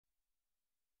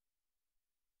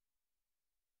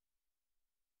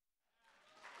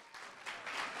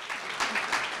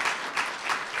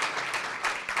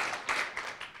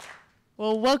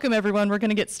Well, welcome everyone. We're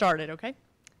going to get started, okay?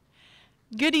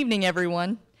 Good evening,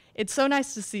 everyone. It's so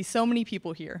nice to see so many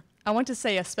people here. I want to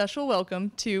say a special welcome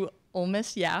to Ole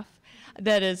Miss Yaf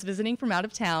that is visiting from out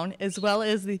of town, as well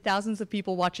as the thousands of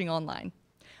people watching online.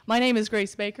 My name is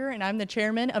Grace Baker, and I'm the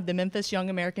chairman of the Memphis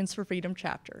Young Americans for Freedom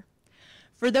chapter.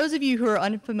 For those of you who are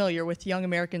unfamiliar with Young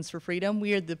Americans for Freedom,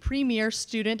 we are the premier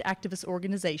student activist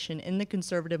organization in the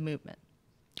conservative movement.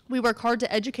 We work hard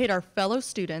to educate our fellow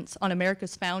students on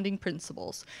America's founding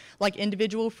principles, like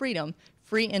individual freedom,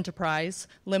 free enterprise,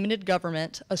 limited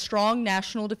government, a strong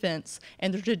national defense,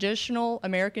 and the traditional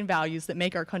American values that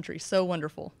make our country so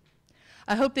wonderful.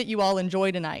 I hope that you all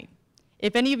enjoy tonight.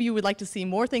 If any of you would like to see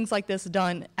more things like this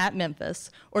done at Memphis,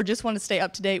 or just want to stay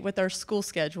up to date with our school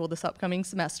schedule this upcoming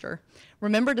semester,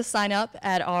 remember to sign up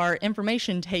at our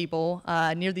information table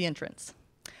near the entrance.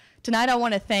 Tonight, I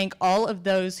want to thank all of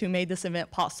those who made this event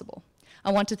possible.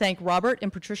 I want to thank Robert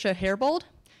and Patricia Herbold,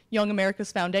 Young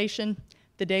America's Foundation,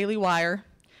 the Daily Wire,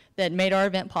 that made our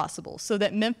event possible, so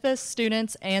that Memphis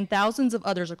students and thousands of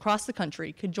others across the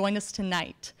country could join us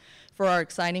tonight for our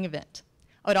exciting event.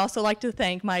 I would also like to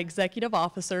thank my executive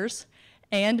officers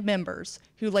and members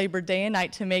who labored day and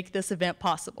night to make this event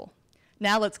possible.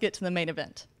 Now let's get to the main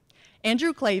event.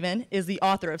 Andrew Klavan is the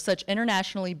author of such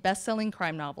internationally best-selling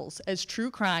crime novels as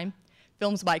True Crime,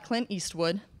 films by Clint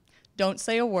Eastwood, Don't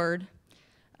Say a Word,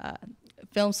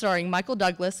 film starring Michael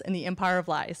Douglas and The Empire of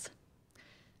Lies.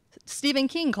 Stephen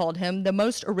King called him the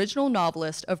most original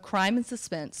novelist of crime and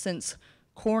suspense since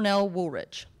Cornell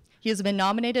Woolrich. He has been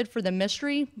nominated for the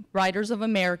Mystery Writers of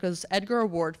America's Edgar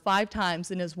Award 5 times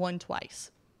and has won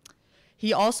twice.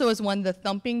 He also has won the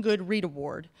Thumping Good Read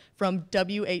Award from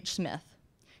W.H. Smith.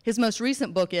 His most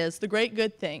recent book is The Great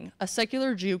Good Thing, A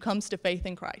Secular Jew Comes to Faith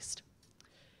in Christ.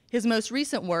 His most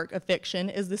recent work of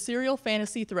fiction is the serial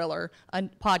fantasy thriller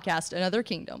podcast Another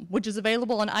Kingdom, which is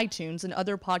available on iTunes and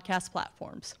other podcast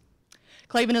platforms.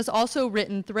 Klavan has also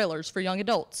written thrillers for young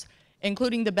adults,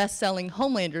 including the best-selling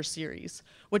Homelander series,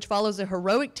 which follows a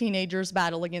heroic teenager's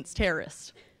battle against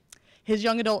terrorists. His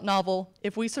young adult novel,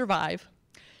 If We Survive,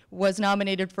 was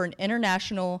nominated for an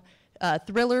International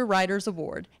Thriller Writers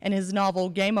Award, and his novel,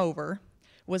 Game Over,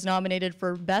 was nominated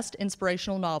for Best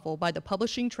Inspirational Novel by the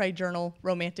publishing trade journal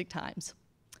Romantic Times.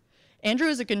 Andrew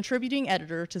is a contributing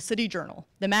editor to City Journal,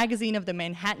 the magazine of the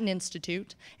Manhattan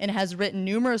Institute, and has written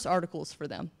numerous articles for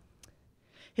them.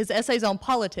 His essays on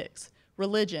politics,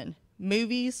 religion,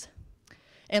 movies,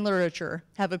 and literature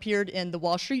have appeared in the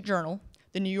Wall Street Journal,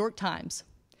 the New York Times,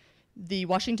 the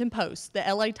Washington Post, the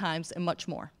LA Times, and much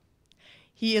more.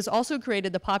 He has also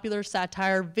created the popular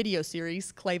satire video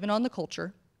series, Klavan on the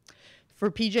Culture, for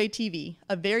PJTV,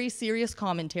 a very serious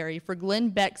commentary for Glenn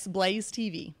Beck's Blaze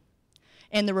TV,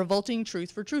 and The Revolting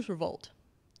Truth for Truth Revolt.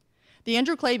 The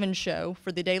Andrew Klavan Show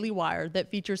for the Daily Wire that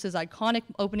features his iconic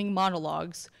opening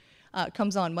monologues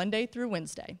comes on Monday through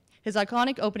Wednesday. His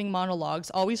iconic opening monologues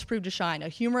always prove to shine a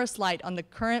humorous light on the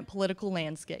current political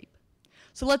landscape.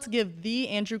 So let's give the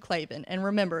Andrew Klavan, and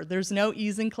remember, there's no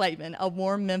ease in Klavan, a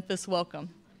warm Memphis welcome.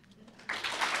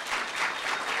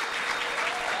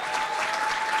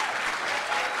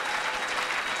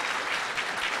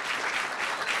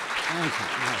 Thank you.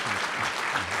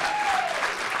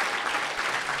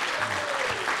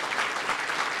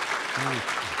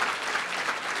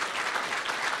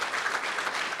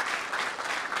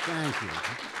 Thank you.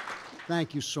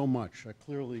 Thank you so much.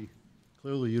 Clearly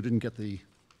you didn't get the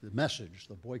message,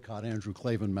 the boycott Andrew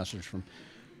Klavan message from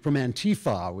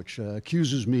Antifa, which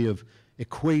accuses me of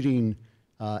equating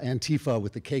Antifa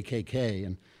with the KKK,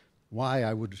 and why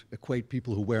I would equate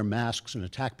people who wear masks and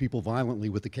attack people violently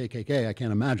with the KKK, I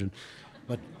can't imagine.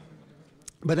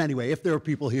 But anyway, if there are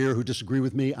people here who disagree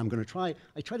with me, I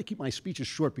try to keep my speeches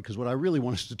short because what I really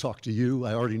want is to talk to you.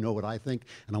 I already know what I think,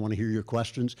 and I want to hear your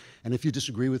questions. And if you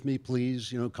disagree with me,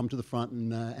 please, come to the front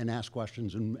and ask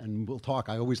questions, and we'll talk.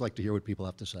 I always like to hear what people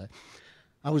have to say.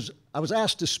 I was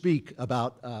asked to speak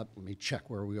about, let me check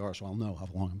where we are so I'll know how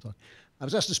long I'm talking. I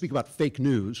was asked to speak about fake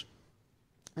news,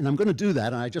 and I'm going to do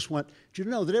that, and I just want you to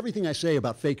know that everything I say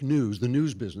about fake news, the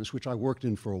news business, which I worked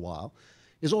in for a while,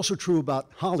 is also true about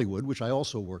Hollywood, which I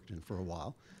also worked in for a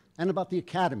while, and about the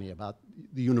academy, about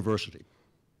the university.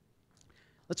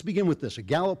 Let's begin with this. A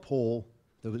Gallup poll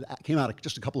that came out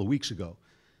just a couple of weeks ago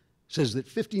says that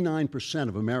 59%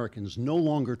 of Americans no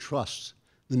longer trust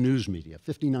the news media.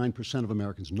 59% of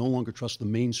Americans no longer trust the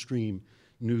mainstream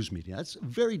news media. That's a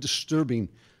very disturbing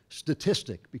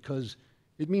statistic because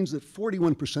it means that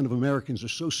 41% of Americans are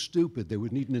so stupid they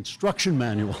would need an instruction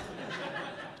manual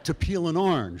to peel an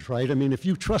orange, right? I mean, if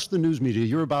you trust the news media,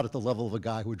 you're about at the level of a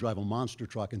guy who would drive a monster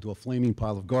truck into a flaming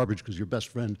pile of garbage because your best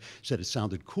friend said it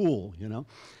sounded cool,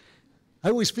 I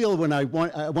always feel when I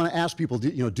want to ask people,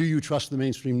 do you trust the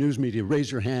mainstream news media?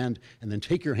 Raise your hand and then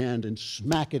take your hand and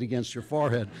smack it against your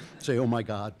forehead. Say, oh my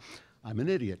God, I'm an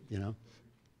idiot,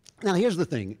 Now here's the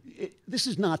thing. This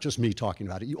is not just me talking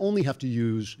about it. You only have to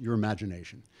use your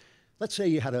imagination. Let's say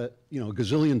you had a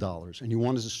gazillion dollars and you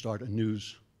wanted to start a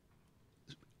news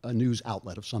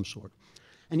outlet of some sort.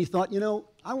 And you thought,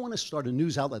 I want to start a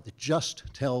news outlet that just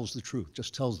tells the truth,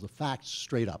 just tells the facts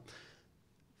straight up.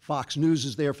 Fox News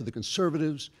is there for the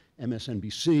conservatives,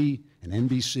 MSNBC and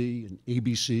NBC and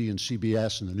ABC and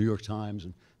CBS and the New York Times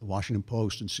and the Washington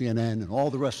Post and CNN and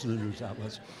all the rest of the news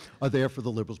outlets are there for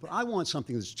the liberals. But I want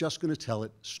something that's just going to tell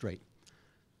it straight.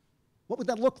 What would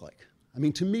that look like? I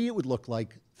mean, to me, it would look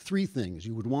like three things.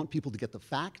 You would want people to get the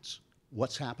facts,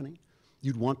 what's happening.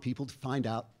 You'd want people to find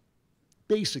out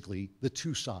basically the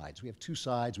two sides. We have two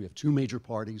sides. We have two major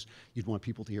parties. You'd want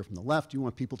people to hear from the left. You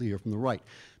want people to hear from the right.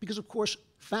 Because, of course,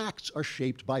 facts are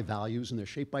shaped by values, and they're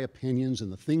shaped by opinions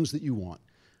and the things that you want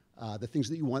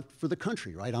for the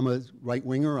country, right? I'm a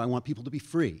right-winger. I want people to be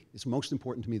free. It's most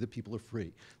important to me that people are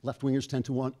free. Left-wingers tend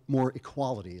to want more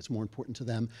equality. It's more important to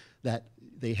them that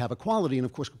they have equality, and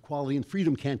of course equality and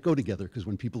freedom can't go together, because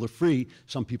when people are free,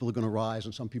 some people are going to rise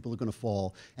and some people are going to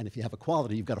fall, and if you have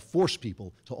equality, you've got to force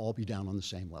people to all be down on the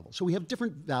same level. So we have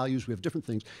different values, we have different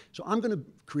things. So I'm going to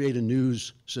create a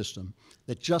news system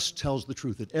that just tells the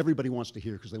truth that everybody wants to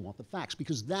hear because they want the facts,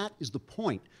 because that is the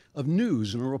point of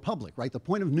news in a republic, right? The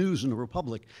point of news in a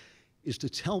republic is to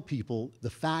tell people the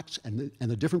facts and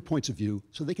the different points of view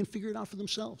so they can figure it out for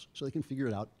themselves, so they can figure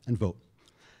it out and vote.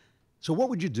 So what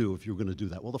would you do if you were going to do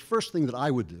that? Well, the first thing that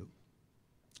I would do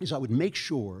is I would make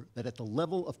sure that at the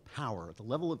level of power, at the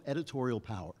level of editorial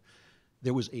power,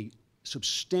 there was a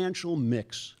substantial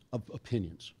mix of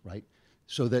opinions, right?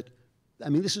 So that, I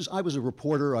mean, I was a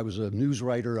reporter, I was a news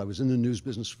writer, I was in the news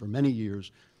business for many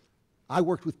years. I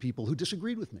worked with people who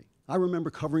disagreed with me. I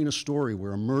remember covering a story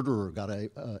where a murderer got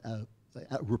a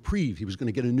reprieve. He was going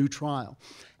to get a new trial.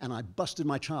 And I busted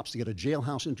my chops to get a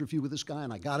jailhouse interview with this guy,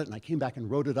 and I got it, and I came back and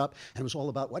wrote it up, and it was all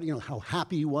about how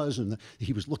happy he was, and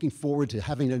he was looking forward to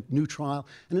having a new trial.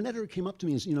 And an editor came up to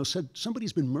me and said,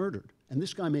 somebody's been murdered, and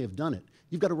this guy may have done it.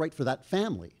 You've got to write for that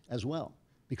family as well,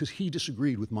 because he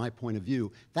disagreed with my point of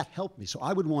view. That helped me. So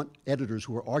I would want editors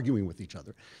who are arguing with each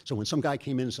other. So when some guy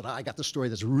came in and said, I got the story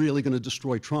that's really going to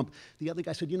destroy Trump, the other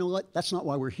guy said, you know what, that's not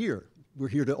why we're here. We're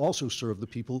here to also serve the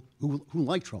people who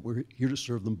like Trump. We're here to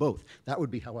serve them both. That would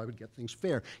be how I would get things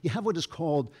fair. You have what is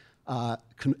called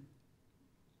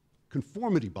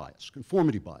conformity bias.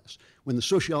 Conformity bias. When the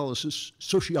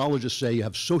sociologists say you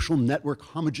have social network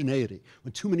homogeneity,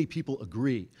 when too many people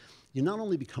agree, you not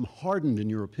only become hardened in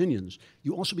your opinions,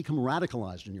 you also become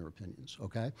radicalized in your opinions,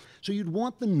 okay? So you'd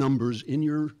want the numbers in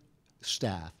your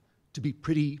staff to be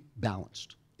pretty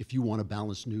balanced if you want a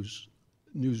balanced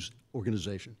news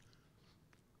organization.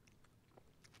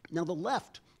 Now, the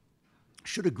left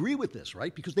should agree with this,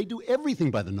 right? Because they do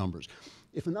everything by the numbers.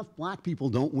 If enough black people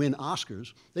don't win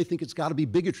Oscars, they think it's got to be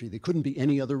bigotry. There couldn't be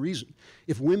any other reason.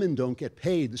 If women don't get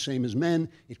paid the same as men,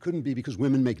 it couldn't be because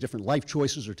women make different life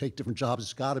choices or take different jobs.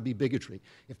 It's got to be bigotry.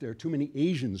 If there are too many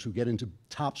Asians who get into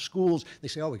top schools, they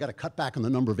say, oh, we got to cut back on the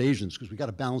number of Asians because we got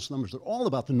to balance numbers. They're all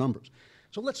about the numbers.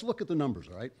 So let's look at the numbers,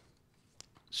 all right?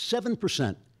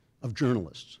 7% of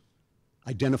journalists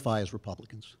identify as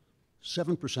Republicans.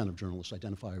 7% of journalists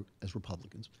identify as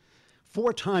Republicans.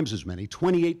 4 times as many,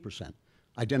 28%,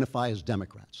 identify as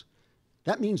Democrats.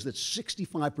 That means that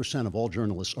 65% of all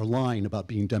journalists are lying about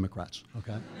being Democrats,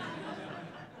 okay?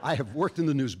 I have worked in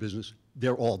the news business.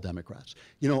 They're all Democrats.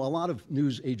 A lot of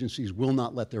news agencies will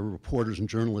not let their reporters and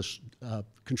journalists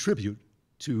contribute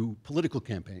to political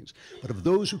campaigns. But of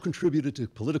those who contributed to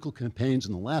political campaigns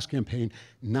in the last campaign,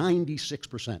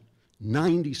 96%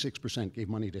 gave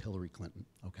money to Hillary Clinton,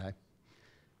 okay?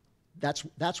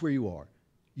 That's where you are.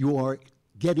 You are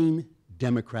getting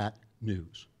Democrat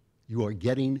news. You are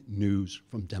getting news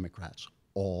from Democrats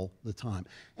all the time.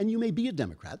 And you may be a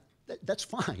Democrat. That's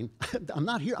fine.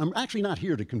 I'm actually not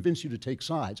here to convince you to take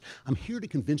sides. I'm here to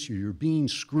convince you you're being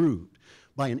screwed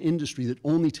by an industry that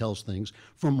only tells things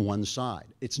from one side.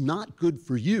 It's not good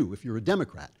for you if you're a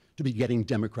Democrat to be getting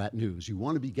Democrat news. You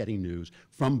want to be getting news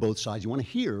from both sides. You want to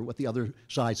hear what the other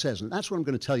side says. And that's what I'm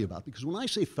going to tell you about. Because when I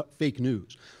say fake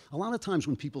news, A lot of times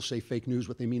when people say fake news,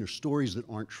 what they mean are stories that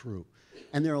aren't true.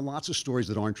 And there are lots of stories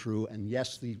that aren't true, and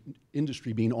yes, the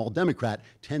industry, being all Democrat,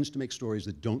 tends to make stories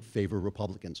that don't favor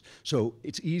Republicans. So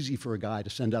it's easy for a guy to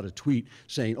send out a tweet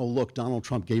saying, oh, look, Donald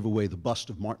Trump gave away the bust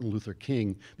of Martin Luther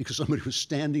King because somebody was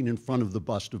standing in front of the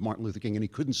bust of Martin Luther King and he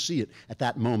couldn't see it at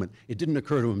that moment. It didn't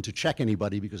occur to him to check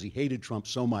anybody because he hated Trump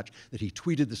so much that he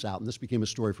tweeted this out, and this became a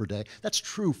story for a day. That's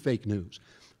true fake news.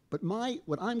 But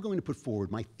what I'm going to put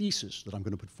forward, my thesis that I'm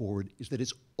going to put forward, is that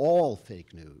it's all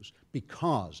fake news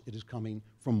because it is coming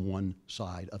from one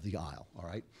side of the aisle, all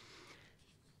right?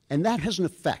 And that has an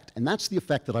effect, and that's the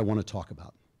effect that I want to talk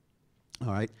about,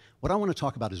 all right? What I want to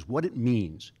talk about is what it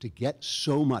means to get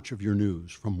so much of your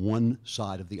news from one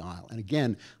side of the aisle. And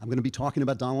again, I'm going to be talking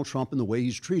about Donald Trump and the way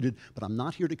he's treated, but I'm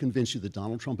not here to convince you that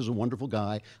Donald Trump is a wonderful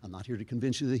guy. I'm not here to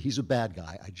convince you that he's a bad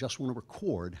guy. I just want to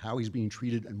record how he's being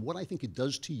treated and what I think it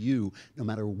does to you, no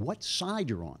matter what side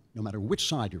you're on, no matter which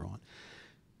side you're on.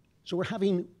 So we're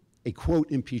having a,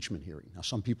 quote, impeachment hearing. Now,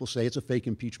 some people say it's a fake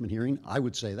impeachment hearing. I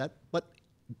would say that, but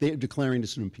they're declaring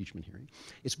it's an impeachment hearing.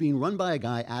 It's being run by a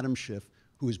guy, Adam Schiff,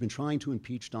 who has been trying to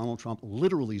impeach Donald Trump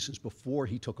literally since before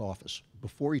he took office.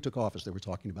 Before he took office, they were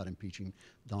talking about impeaching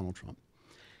Donald Trump.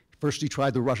 First, he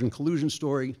tried the Russian collusion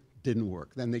story, didn't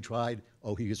work. Then they tried,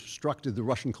 oh, he obstructed the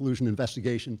Russian collusion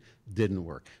investigation, didn't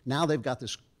work. Now they've got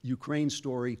this Ukraine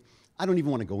story. I don't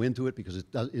even want to go into it because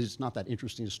it's not that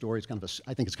interesting a story. It's kind of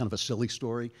I think it's kind of a silly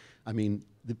story. I mean,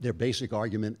 their basic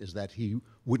argument is that he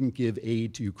wouldn't give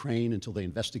aid to Ukraine until they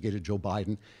investigated Joe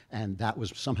Biden, and that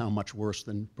was somehow much worse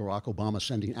than Barack Obama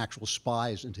sending actual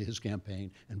spies into his campaign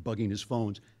and bugging his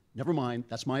phones. Never mind,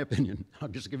 that's my opinion.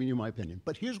 I'm just giving you my opinion.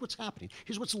 But here's what's happening.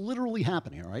 Here's what's literally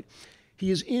happening, all right?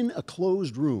 He is in a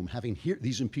closed room having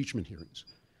these impeachment hearings.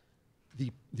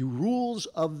 The rules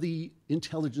of the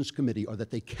Intelligence Committee are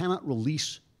that they cannot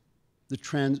release they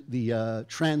can't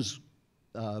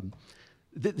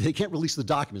release the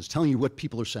documents telling you what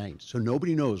people are saying. So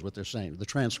nobody knows what they're saying, the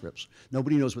transcripts.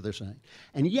 Nobody knows what they're saying.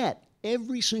 And yet,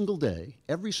 every single day,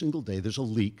 there's a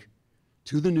leak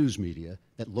to the news media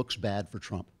that looks bad for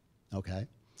Trump, okay?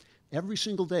 Every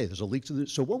single day there's a leak to the,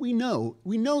 so what we know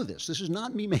this is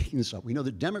not me making this up. We know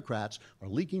that Democrats are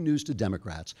leaking news to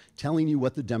Democrats, telling you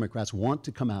what the Democrats want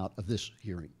to come out of this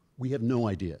hearing. We have no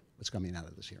idea what's coming out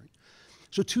of this hearing.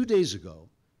 So 2 days ago,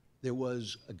 there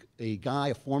was a guy,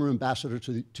 a former ambassador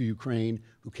to Ukraine,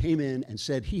 who came in and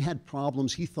said he had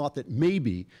problems. He thought that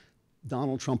maybe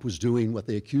Donald Trump was doing what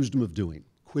they accused him of doing,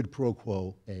 quid pro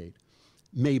quo aid.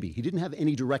 Maybe. He didn't have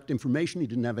any direct information. He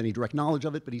didn't have any direct knowledge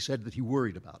of it, but he said that he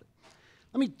worried about it.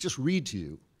 Let me just read to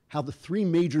you how the 3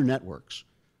 major networks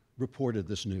reported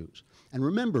this news. And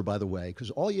remember, by the way,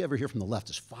 because all you ever hear from the left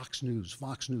is Fox News,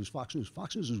 Fox News, Fox News.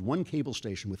 Fox News is one cable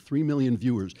station with 3 million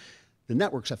viewers. The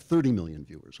networks have 30 million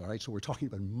viewers, all right? So we're talking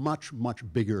about a much, much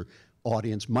bigger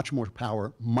audience, much more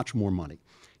power, much more money.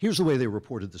 Here's the way they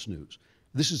reported this news.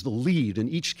 This is the lead in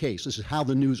each case. This is how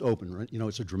the news opened, right? You know,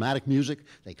 it's a dramatic music.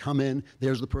 They come in.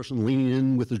 There's the person leaning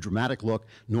in with a dramatic look.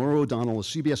 Norah O'Donnell of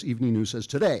CBS Evening News says,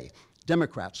 today,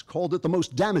 Democrats called it the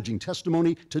most damaging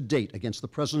testimony to date against the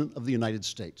President of the United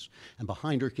States. And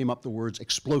behind her came up the words,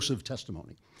 explosive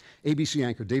testimony. ABC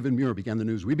anchor David Muir began the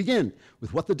news. We begin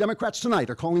with what the Democrats tonight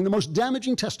are calling the most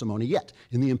damaging testimony yet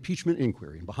in the impeachment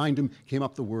inquiry. And behind him came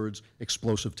up the words,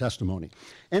 explosive testimony.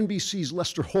 NBC's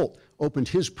Lester Holt opened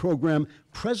his program.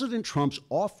 President Trump's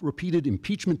oft-repeated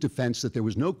impeachment defense that there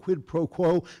was no quid pro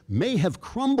quo may have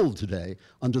crumbled today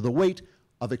under the weight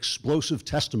of explosive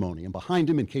testimony. And behind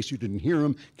him, in case you didn't hear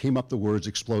him, came up the words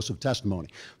explosive testimony.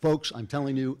 Folks, I'm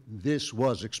telling you, this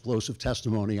was explosive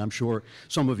testimony. I'm sure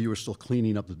some of you are still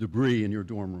cleaning up the debris in your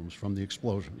dorm rooms from the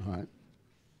explosion, all right?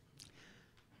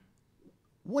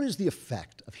 What is the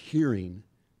effect of hearing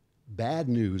bad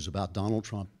news about Donald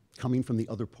Trump coming from the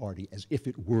other party as if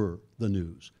it were the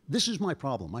news? This is my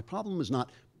problem. My problem is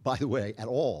not, by the way, at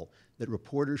all, that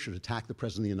reporters should attack the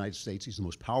President of the United States. He's the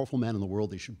most powerful man in the world.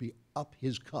 They should be up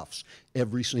his cuffs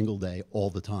every single day,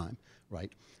 all the time,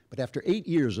 right? But after 8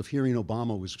 years of hearing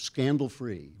Obama was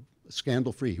scandal-free,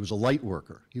 he was a light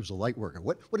worker. He was a light worker.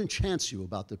 What enchants you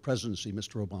about the presidency,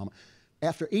 Mr. Obama?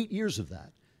 After 8 years of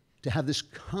that, to have this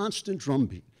constant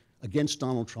drumbeat against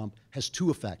Donald Trump has 2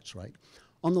 effects, right?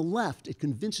 On the left, it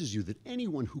convinces you that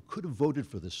anyone who could have voted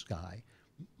for this guy,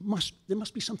 there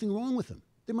must be something wrong with him.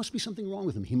 There must be something wrong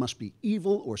with him. He must be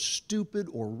evil or stupid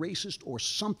or racist or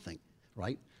something,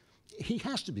 right? He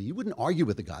has to be. You wouldn't argue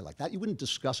with a guy like that. You wouldn't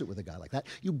discuss it with a guy like that.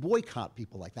 You boycott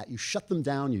people like that. You shut them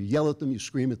down. You yell at them. You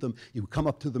scream at them. You come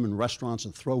up to them in restaurants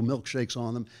and throw milkshakes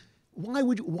on them. Why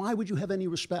would you have any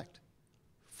respect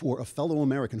for a fellow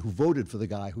American who voted for the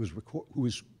guy who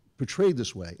was portrayed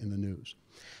this way in the news.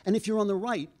 And if you're on the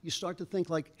right, you start to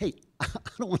think like, hey, I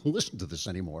don't want to listen to this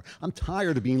anymore. I'm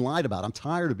tired of being lied about. I'm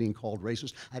tired of being called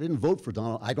racist. I didn't vote for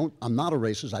Donald. I'm not a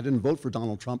racist. I didn't vote for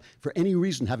Donald Trump for any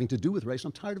reason having to do with race.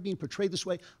 I'm tired of being portrayed this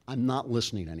way. I'm not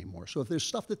listening anymore. So if there's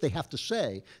stuff that they have to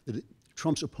say, that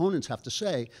Trump's opponents have to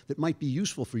say, that might be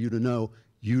useful for you to know,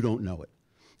 you don't know it.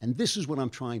 And this is what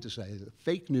I'm trying to say. The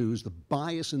fake news, the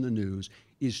bias in the news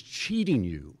is cheating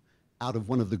you out of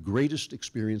one of the greatest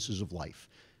experiences of life.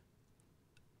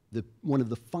 One of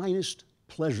the finest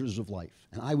pleasures of life,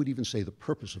 and I would even say the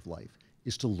purpose of life,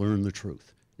 is to learn the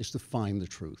truth, is to find the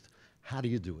truth. How do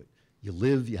you do it? You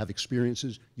live, you have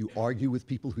experiences, you argue with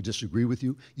people who disagree with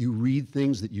you, you read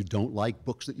things that you don't like,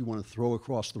 books that you want to throw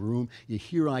across the room, you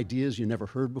hear ideas you never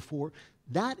heard before.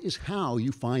 That is how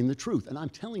you find the truth. And I'm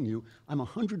telling you, I'm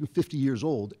 150 years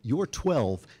old, you're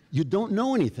 12, you don't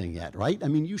know anything yet, right? I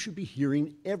mean, you should be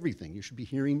hearing everything. You should be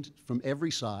hearing from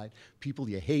every side, people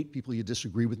you hate, people you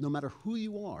disagree with, no matter who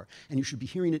you are. And you should be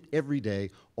hearing it every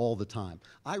day, all the time.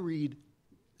 I read,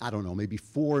 I don't know, maybe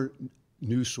 4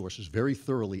 news sources very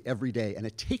thoroughly every day, and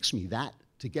it takes me that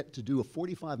to get to do a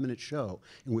 45-minute show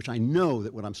in which I know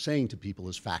that what I'm saying to people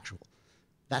is factual.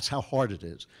 That's how hard it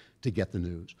is to get the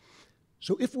news.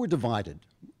 So if we're divided,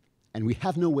 and we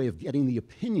have no way of getting the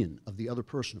opinion of the other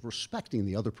person, of respecting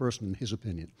the other person and his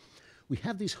opinion, we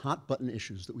have these hot-button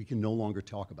issues that we can no longer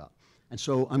talk about. And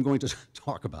so I'm going to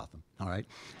talk about them, all right?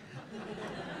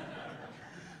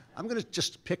 I'm going to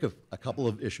just pick a couple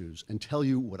of issues and tell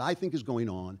you what I think is going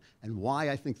on and why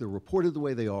I think they're reported the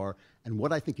way they are and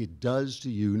what I think it does to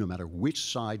you, no matter which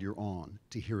side you're on,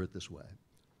 to hear it this way.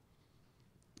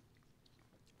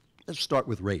 Let's start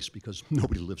with race, because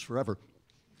nobody lives forever.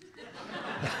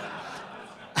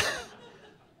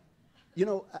 You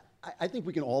know, I think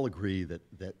we can all agree that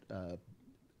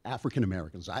African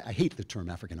Americans, I hate the term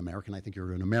African American. I think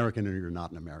you're an American or you're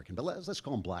not an American, but let's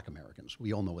call them Black Americans.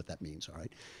 We all know what that means, all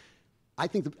right? I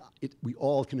think that we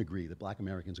all can agree that Black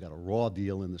Americans got a raw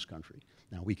deal in this country.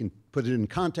 Now, we can put it in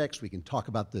context. We can talk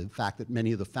about the fact that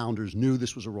many of the founders knew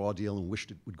this was a raw deal and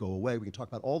wished it would go away. We can talk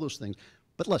about all those things.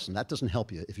 But listen, that doesn't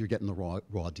help you if you're getting the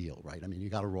raw deal, right? I mean, you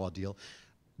got a raw deal.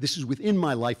 This is within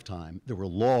my lifetime. There were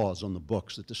laws on the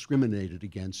books that discriminated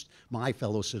against my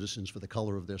fellow citizens for the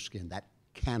color of their skin. That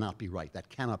cannot be right. That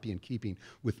cannot be in keeping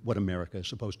with what America is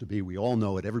supposed to be. We all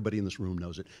know it. Everybody in this room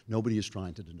knows it. Nobody is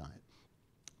trying to deny it.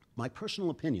 My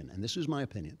personal opinion, and this is my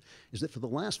opinion, is that for the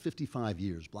last 55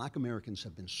 years, Black Americans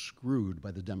have been screwed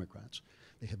by the Democrats.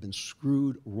 They have been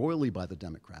screwed royally by the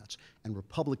Democrats, and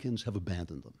Republicans have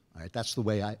abandoned them. All right? That's the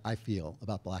way I feel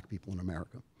about Black people in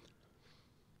America.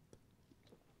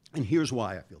 And here's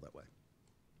why I feel that way.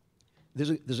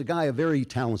 There's a guy, a very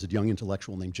talented young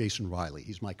intellectual named Jason Riley.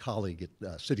 He's my colleague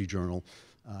at City Journal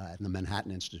at the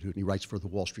Manhattan Institute, and he writes for the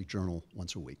Wall Street Journal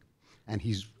once a week. And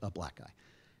he's a Black guy.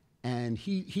 And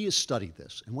he has studied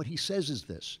this. And what he says is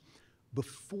this: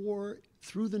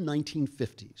 through the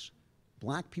 1950s,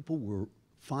 Black people were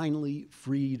finally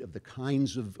freed of the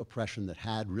kinds of oppression that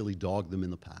had really dogged them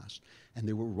in the past. And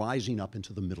they were rising up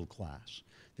into the middle class.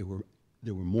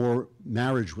 There were more,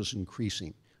 marriage was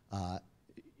increasing.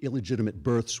 Illegitimate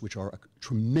births, which are a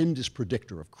tremendous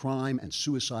predictor of crime and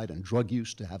suicide and drug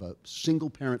use. To have a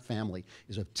single-parent family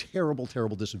is a terrible,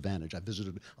 terrible disadvantage. I've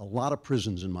visited a lot of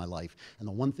prisons in my life, and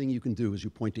the one thing you can do is you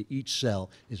point to each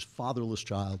cell is fatherless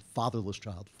child, fatherless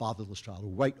child, fatherless child,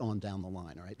 right on down the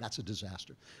line, all right? That's a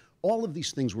disaster. All of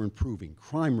these things were improving.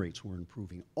 Crime rates were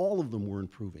improving. All of them were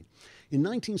improving. In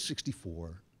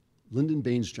 1964, Lyndon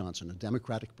Baines Johnson, a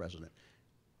Democratic president,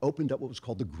 opened up what was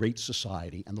called the Great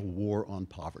Society and the War on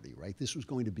Poverty, right? This was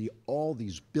going to be all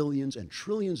these billions and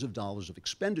trillions of dollars of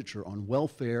expenditure on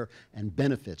welfare and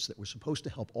benefits that were supposed to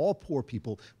help all poor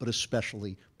people, but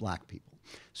especially Black people.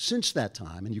 Since that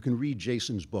time, and you can read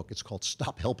Jason's book, it's called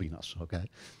Stop Helping Us, okay?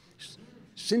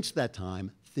 Since that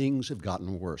time, things have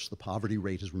gotten worse. The poverty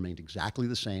rate has remained exactly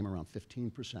the same, around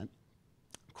 15%.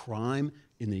 Crime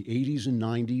in the 80s and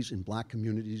 90s in Black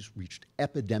communities reached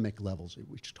epidemic levels. It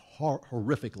reached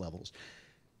horrific levels.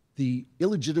 The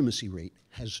illegitimacy rate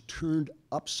has turned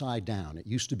upside down. It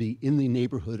used to be in the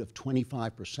neighborhood of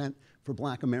 25% for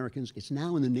Black Americans. It's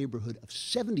now in the neighborhood of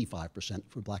 75%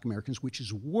 for Black Americans, which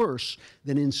is worse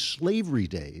than in slavery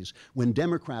days when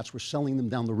Democrats were selling them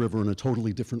down the river in a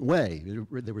totally different way.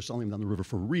 They were selling them down the river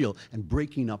for real and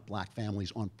breaking up Black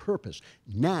families on purpose.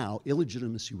 Now,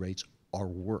 illegitimacy rates are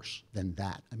worse than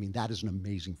that. I mean, that is an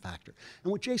amazing factor.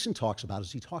 And what Jason talks about is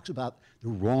he talks about the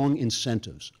wrong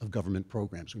incentives of government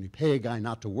programs. When you pay a guy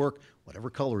not to work, whatever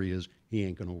color he is, he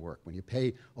ain't gonna work. When you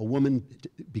pay a woman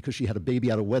because she had a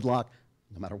baby out of wedlock,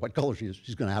 no matter what color she is,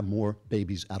 she's going to have more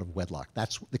babies out of wedlock.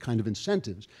 That's the kind of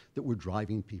incentives that we're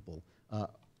driving people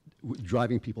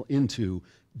into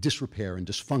disrepair and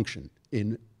dysfunction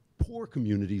in poor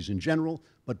communities in general,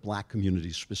 but black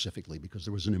communities specifically, because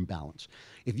there was an imbalance.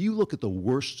 If you look at the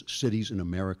worst cities in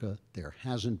America, there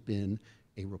hasn't been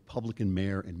a Republican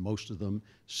mayor in most of them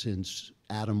since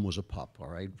Adam was a pup, all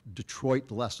right? Detroit,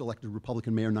 the last elected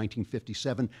Republican mayor,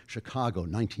 1957. Chicago,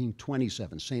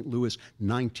 1927. St. Louis,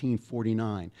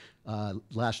 1949.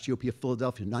 Last GOP of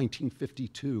Philadelphia,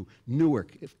 1952.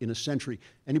 Newark, in a century.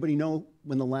 Anybody know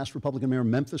when the last Republican mayor of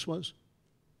Memphis was?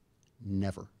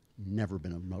 Never. Never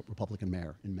been a Republican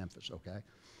mayor in Memphis, okay?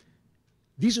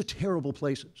 These are terrible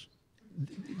places.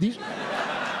 These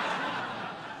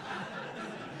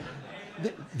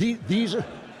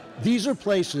are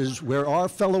places where our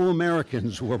fellow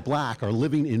Americans who are black are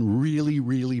living in really,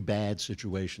 really bad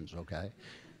situations, okay?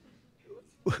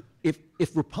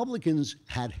 If Republicans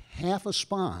had half a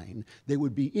spine, they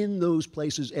would be in those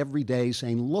places every day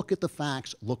saying, look at the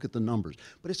facts, look at the numbers.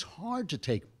 But it's hard to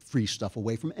take free stuff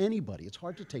away from anybody. It's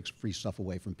hard to take free stuff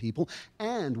away from people.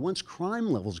 And once crime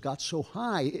levels got so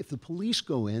high, if the police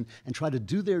go in and try to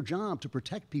do their job to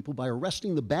protect people by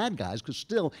arresting the bad guys, because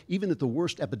still, even at the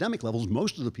worst epidemic levels,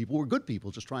 most of the people were good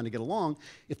people just trying to get along.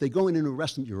 If they go in and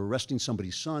arrest them, you're arresting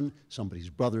somebody's son, somebody's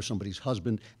brother, somebody's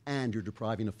husband, and you're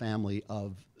depriving a family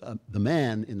of the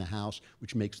man in the house,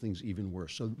 which makes things even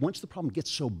worse. So once the problem gets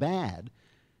so bad,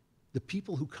 the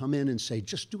people who come in and say,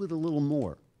 just do it a little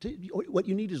more, what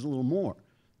you need is a little more.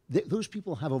 Those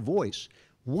people have a voice.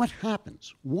 What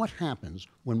happens? What happens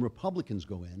when Republicans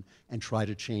go in and try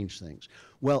to change things?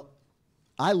 Well,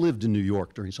 I lived in New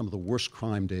York during some of the worst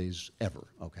crime days ever,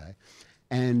 okay?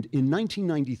 And in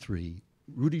 1993,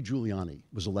 Rudy Giuliani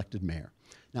was elected mayor.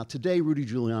 Now, today, Rudy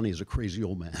Giuliani is a crazy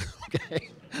old man, okay?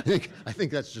 I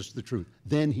think that's just the truth.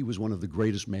 Then he was one of the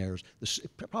greatest mayors,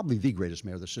 probably the greatest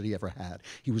mayor the city ever had.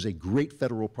 He was a great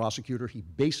federal prosecutor. He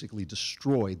basically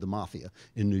destroyed the mafia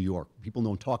in New York. People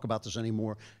don't talk about this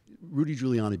anymore. Rudy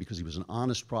Giuliani, because he was an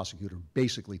honest prosecutor,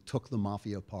 basically took the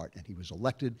mafia apart, and he was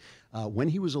elected. When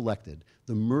he was elected,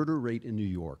 the murder rate in New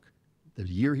York, the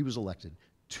year he was elected,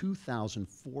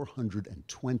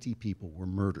 2,420 people were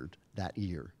murdered that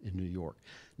year in New York.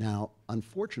 Now,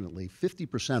 unfortunately,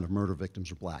 50% of murder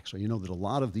victims are black, so you know that a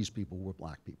lot of these people were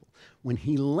black people. When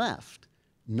he left,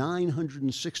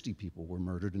 960 people were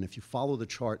murdered, and if you follow the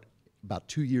chart, about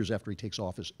 2 years after he takes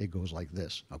office, it goes like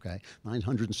this, okay?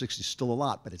 960 is still a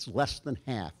lot, but it's less than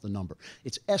half the number.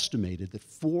 It's estimated that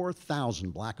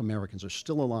 4,000 black Americans are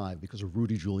still alive because of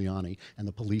Rudy Giuliani and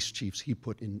the police chiefs he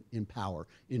put in power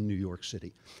in New York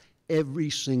City. Every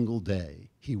single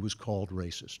day, he was called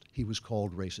racist. He was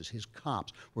called racist. His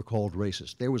cops were called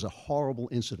racist. There was a horrible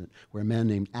incident where a man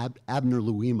named Abner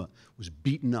Louima was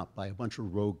beaten up by a bunch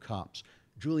of rogue cops.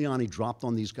 Giuliani dropped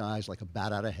on these guys like a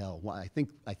bat out of hell. Well, I think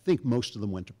most of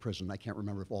them went to prison. I can't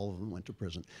remember if all of them went to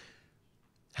prison.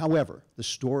 However, the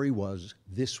story was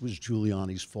this was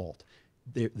Giuliani's fault.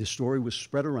 The story was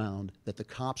spread around that the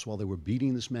cops, while they were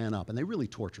beating this man up, and they really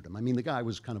tortured him. I mean, the guy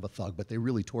was kind of a thug, but they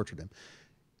really tortured him.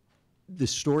 The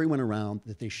story went around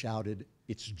that they shouted,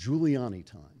 "It's Giuliani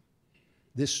time."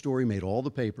 This story made all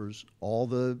the papers, all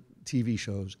the TV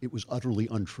shows. It was utterly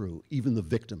untrue. Even the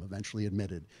victim eventually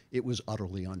admitted it was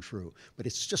utterly untrue. But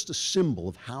it's just a symbol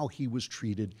of how he was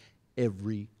treated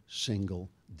every single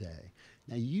day.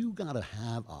 Now, you got to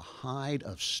have a hide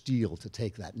of steel to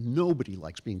take that. Nobody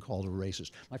likes being called a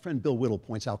racist. My friend Bill Whittle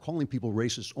points out calling people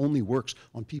racist only works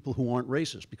on people who aren't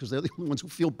racist because they're the only ones who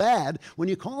feel bad when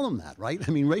you call them that, right?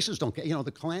 I mean, racists don't get,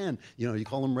 the Klan, you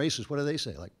call them racist. What do they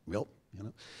say? Like, well,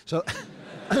 So,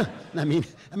 I mean,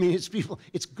 it's people,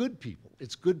 it's good people.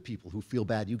 It's good people who feel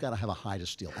bad. You got to have a hide of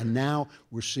steel. And now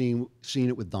we're seeing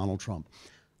it with Donald Trump.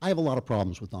 I have a lot of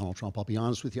problems with Donald Trump. I'll be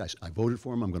honest with you. I voted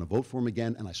for him. I'm going to vote for him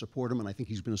again, and I support him, and I think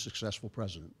he's been a successful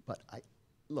president. But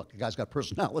look, the guy's got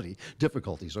personality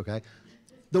difficulties, okay?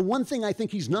 The one thing I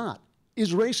think he's not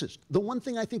is racist. The one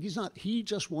thing I think he's not, he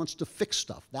just wants to fix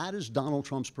stuff. That is Donald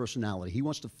Trump's personality. He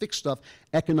wants to fix stuff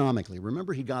economically.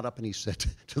 Remember, he got up and he said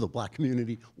to the black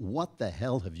community, "What the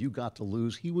hell have you got to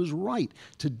lose?" He was right.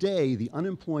 Today, the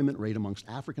unemployment rate amongst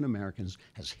African Americans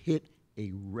has hit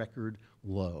a record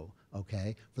low,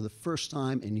 okay? For the first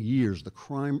time in years, the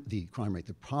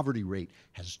poverty rate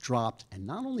has dropped, and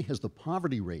not only has the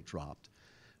poverty rate dropped,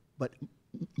 but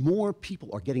more people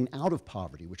are getting out of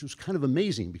poverty, which was kind of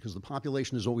amazing because the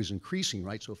population is always increasing,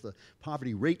 right? So if the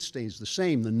poverty rate stays the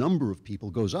same, the number of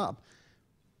people goes up,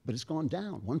 but it's gone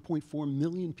down. 1.4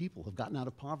 million people have gotten out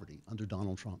of poverty under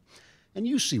Donald Trump. And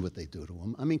you see what they do to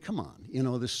him. I mean, come on. You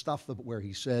know, this stuff where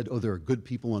he said, oh, there are good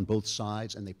people on both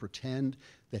sides, and they pretend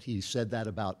that he said that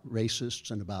about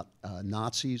racists and about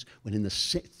Nazis, when in the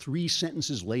 3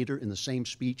 sentences later in the same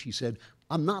speech he said,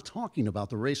 I'm not talking about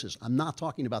the racists. I'm not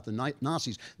talking about the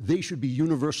Nazis. They should be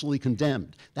universally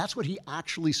condemned. That's what he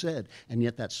actually said. And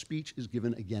yet that speech is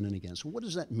given again and again. So what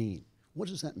does that mean? What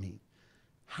does that mean?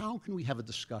 How can we have a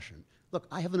discussion? Look,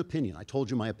 I have an opinion. I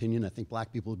told you my opinion. I think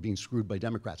black people are being screwed by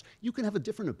Democrats. You can have a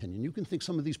different opinion. You can think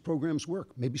some of these programs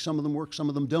work. Maybe some of them work, some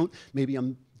of them don't. Maybe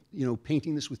I'm,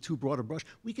 painting this with too broad a brush.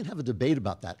 We can have a debate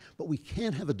about that, but we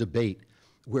can't have a debate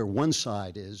where one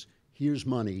side is, here's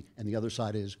money, and the other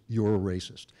side is, you're a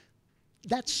racist.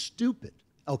 That's stupid,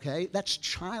 okay? That's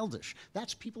childish.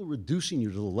 That's people reducing you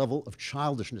to the level of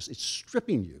childishness. It's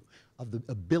stripping you of the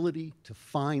ability to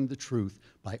find the truth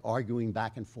by arguing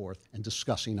back and forth and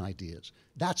discussing ideas.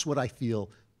 That's what I feel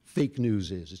fake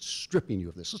news is. It's stripping you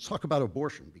of this. Let's talk about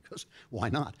abortion, because why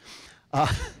not?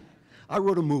 I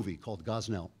wrote a movie called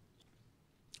Gosnell.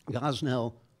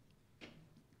 Gosnell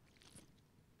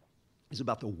is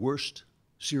about the worst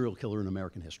serial killer in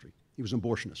American history. He was an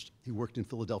abortionist. He worked in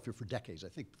Philadelphia for decades, I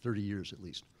think 30 years at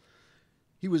least.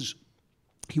 He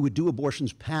would do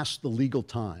abortions past the legal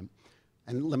time.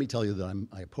 And let me tell you that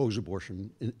I oppose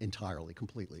abortion entirely,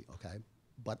 completely, okay?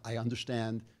 But I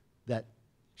understand that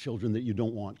children that you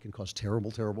don't want can cause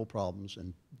terrible, terrible problems,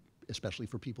 and especially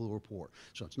for people who are poor.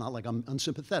 So it's not like I'm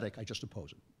unsympathetic, I just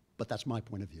oppose it. But that's my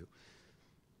point of view.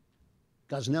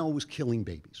 Gosnell was killing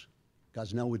babies.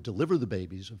 Gosnell would deliver the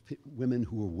babies of women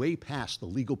who were way past the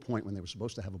legal point when they were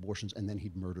supposed to have abortions, and then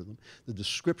he'd murder them. The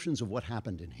descriptions of what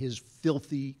happened in his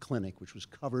filthy clinic, which was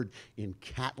covered in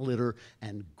cat litter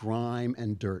and grime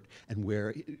and dirt, and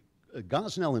where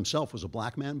Gosnell himself was a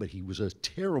black man, but he was a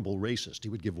terrible racist. He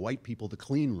would give white people the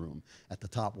clean room at the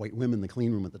top, white women the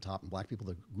clean room at the top, and black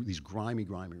people these grimy,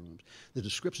 grimy rooms. The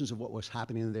descriptions of what was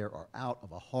happening there are out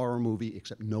of a horror movie,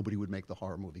 except nobody would make the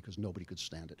horror movie because nobody could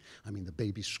stand it. I mean, the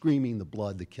baby screaming, the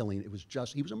blood, the killing, it was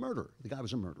just, he was a murderer. The guy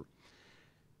was a murderer.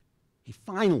 He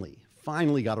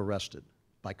finally got arrested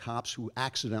by cops who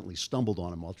accidentally stumbled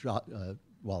on him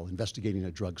while investigating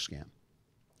a drug scam.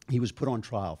 He was put on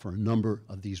trial for a number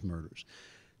of these murders.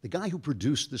 The guy who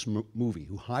produced this movie,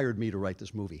 who hired me to write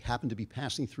this movie, happened to be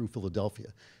passing through Philadelphia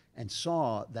and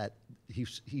saw that he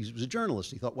was a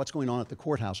journalist. He thought, what's going on at the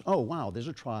courthouse? Oh, wow, there's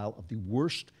a trial of the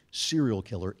worst serial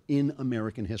killer in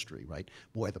American history, right?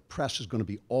 Boy, the press is going to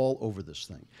be all over this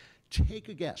thing. Take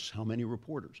a guess how many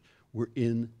reporters were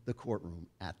in the courtroom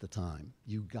at the time.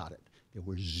 You got it. There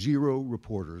were 0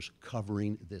 reporters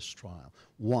covering this trial.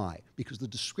 Why? Because the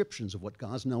descriptions of what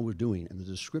Gosnell were doing and the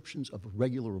descriptions of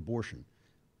regular abortion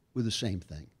were the same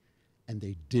thing. And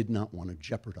they did not want to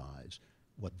jeopardize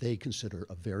what they consider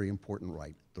a very important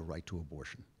right, the right to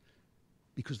abortion.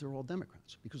 Because they're all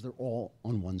Democrats, because they're all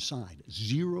on one side.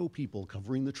 0 people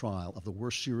covering the trial of the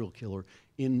worst serial killer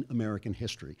in American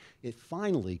history. It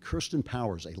finally, Kirsten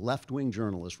Powers, a left-wing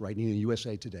journalist writing in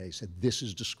USA Today, said, this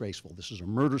is disgraceful. This is a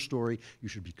murder story. You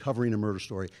should be covering a murder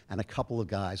story. And a couple of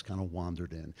guys kind of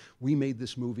wandered in. We made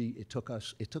this movie. It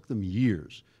took them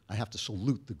years. I have to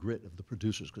salute the grit of the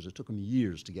producers, because it took them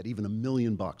years to get even $1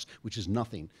 million, which is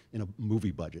nothing in a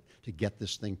movie budget, to get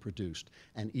this thing produced.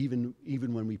 And even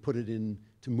when we put it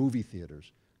into movie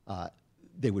theaters,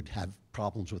 they would have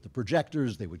problems with the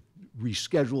projectors. They would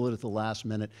reschedule it at the last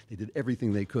minute. They did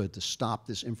everything they could to stop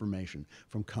this information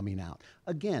from coming out.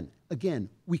 Again,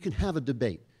 we can have a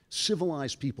debate.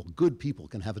 Civilized people, good people,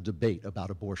 can have a debate about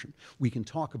abortion. We can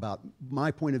talk about my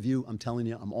point of view. I'm telling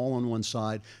you, I'm all on one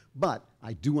side, but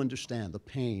I do understand the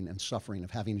pain and suffering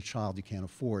of having a child you can't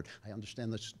afford. I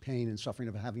understand the pain and suffering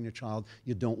of having a child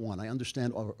you don't want. I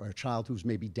understand or a child who's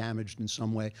maybe damaged in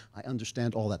some way. I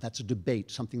understand all that. That's a debate,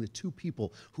 something that 2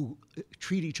 people who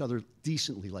treat each other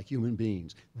decently like human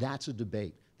beings, that's a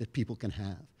debate that people can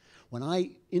have. When I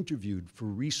interviewed for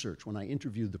research, when I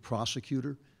interviewed the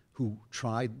prosecutor who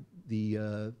tried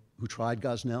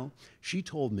Gosnell, she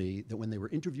told me that when they were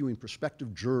interviewing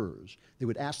prospective jurors, they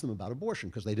would ask them about abortion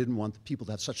because they didn't want the people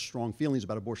to have such strong feelings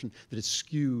about abortion that it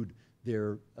skewed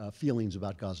their feelings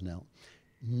about Gosnell.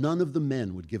 None of the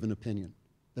men would give an opinion.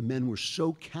 The men were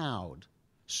so cowed,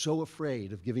 so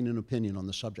afraid of giving an opinion on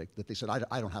the subject that they said,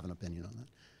 I don't have an opinion on that.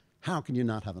 How can you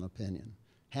not have an opinion?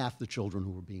 Half the children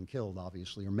who were being killed,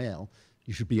 obviously, are male.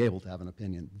 You should be able to have an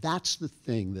opinion. That's the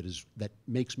thing that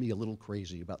makes me a little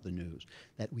crazy about the news,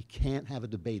 that we can't have a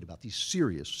debate about these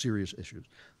serious, serious issues.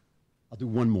 I'll do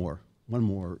one more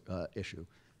issue,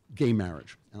 gay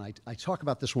marriage. And I talk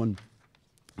about this one,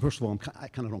 first of all, I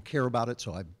kind of don't care about it,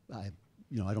 so I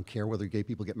don't care whether gay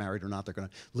people get married or not. They're going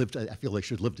to live, I feel they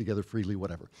should live together freely,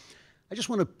 whatever. I just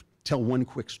want to tell one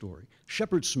quick story.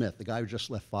 Shepard Smith, the guy who just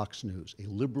left Fox News, a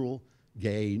liberal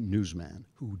gay newsman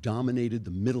who dominated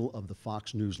the middle of the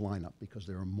Fox News lineup because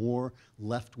there are more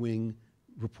left-wing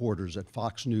reporters at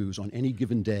Fox News on any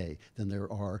given day than there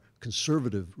are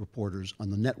conservative reporters on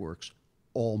the networks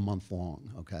all month long,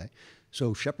 okay?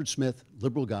 So Shepard Smith,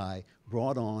 liberal guy,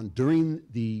 brought on, during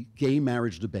the gay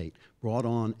marriage debate, brought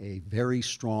on a very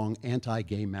strong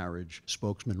anti-gay marriage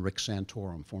spokesman, Rick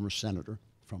Santorum, former senator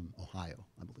from Ohio,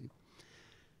 I believe.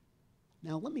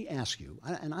 Now, let me ask you,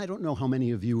 and I don't know how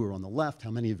many of you are on the left,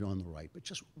 how many of you are on the right, but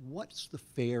just what's the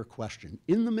fair question?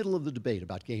 In the middle of the debate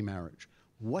about gay marriage,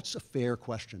 what's a fair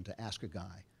question to ask a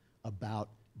guy about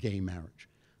gay marriage?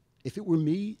 If it were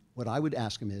me, what I would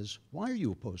ask him is, why are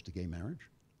you opposed to gay marriage?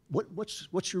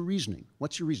 What's your reasoning?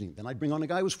 What's your reasoning? Then I'd bring on a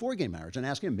guy who was for gay marriage and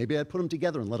ask him. Maybe I'd put them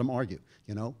together and let them argue,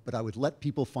 you know? But I would let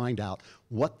people find out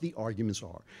what the arguments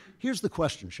are. Here's the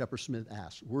question Shepard Smith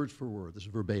asked, word for word, this is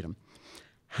verbatim.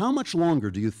 How much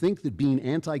longer do you think that being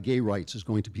anti-gay rights is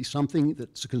going to be something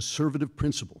that's a conservative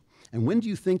principle? And when do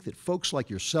you think that folks like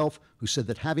yourself, who said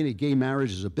that having a gay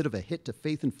marriage is a bit of a hit to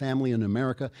faith and family in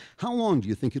America, how long do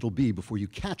you think it'll be before you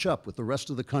catch up with the rest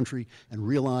of the country and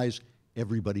realize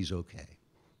everybody's okay?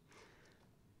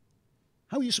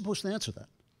 How are you supposed to answer that?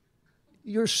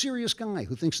 You're a serious guy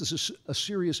who thinks this is a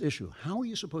serious issue. How are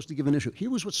you supposed to give an issue? Here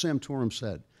was what Santorum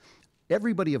said.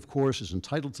 Everybody, of course, is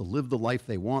entitled to live the life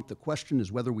they want. The question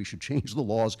is whether we should change the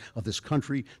laws of this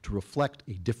country to reflect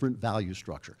a different value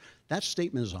structure. That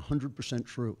statement is 100%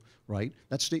 true, right?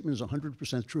 That statement is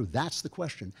 100% true. That's the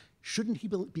question. Shouldn't he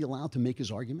be allowed to make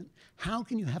his argument? How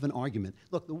can you have an argument?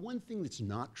 Look, the one thing that's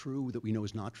not true, that we know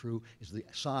is not true, is the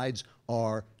sides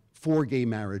are for gay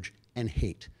marriage and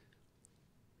hate.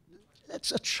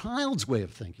 That's a child's way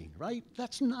of thinking, right?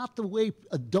 That's not the way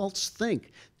adults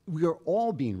think. We are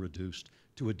all being reduced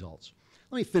to adults.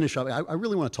 Let me finish up. I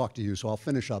really want to talk to you, so I'll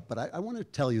finish up, but I want to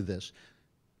tell you this.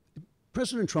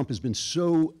 President Trump has been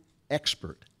so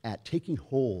expert at taking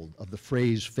hold of the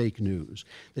phrase fake news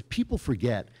that people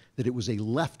forget that it was a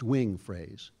left-wing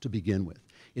phrase to begin with.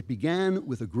 It began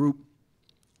with a group,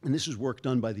 and this is work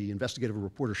done by the investigative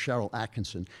reporter Cheryl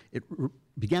Atkinson. It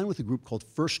began with a group called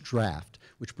First Draft,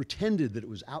 which pretended that it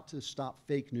was out to stop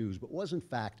fake news, but was in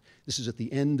fact, this is at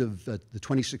the end of the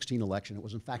 2016 election, it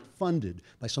was in fact funded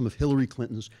by some of Hillary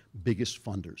Clinton's biggest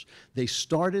funders. They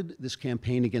started this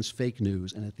campaign against fake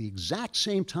news, and at the exact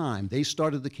same time they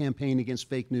started the campaign against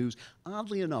fake news,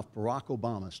 oddly enough, Barack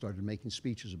Obama started making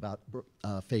speeches about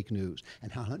fake news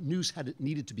and how news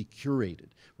needed to be curated,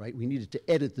 right? We needed to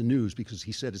edit the news because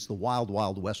he said it's the wild,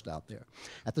 wild west out there.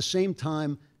 At the same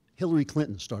time, Hillary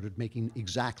Clinton started making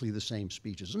exactly the same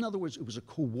speeches. In other words, it was a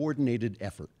coordinated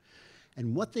effort.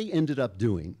 And what they ended up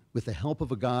doing, with the help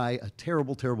of a guy, a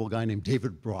terrible, terrible guy named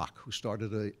David Brock, who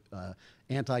started an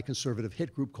anti-conservative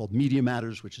hit group called Media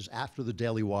Matters, which is after the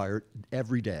Daily Wire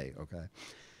every day, okay?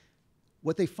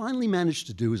 What they finally managed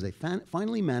to do is they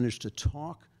finally managed to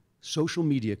talk social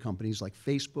media companies like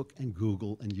Facebook and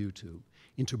Google and YouTube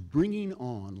into bringing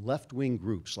on left-wing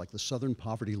groups like the Southern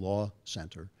Poverty Law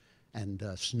Center and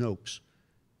Snopes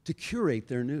to curate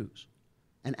their news.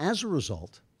 And as a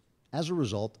result,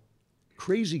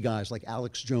 crazy guys like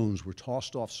Alex Jones were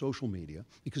tossed off social media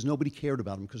because nobody cared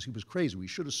about him because he was crazy. We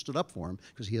should have stood up for him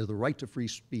because he had the right to free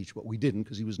speech, but we didn't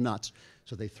because he was nuts.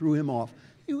 So they threw him off.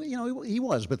 You know, he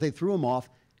was, but they threw him off.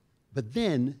 But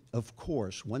then, of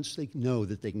course, once they know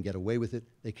that they can get away with it,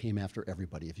 they came after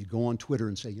everybody. If you go on Twitter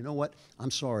and say, you know what,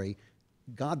 I'm sorry,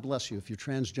 God bless you if you're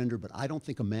transgender, but I don't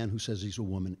think a man who says he's a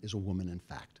woman is a woman in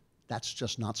fact. That's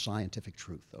just not scientific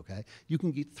truth, okay? You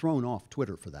can get thrown off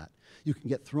Twitter for that. You can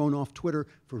get thrown off Twitter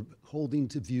for holding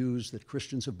to views that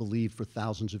Christians have believed for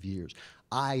thousands of years.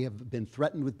 I have been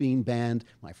threatened with being banned.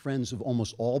 My friends have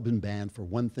almost all been banned for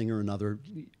one thing or another,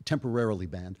 temporarily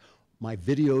banned. My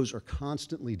videos are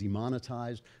constantly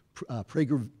demonetized.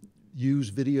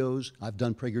 PragerU's videos, I've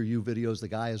done PragerU videos. The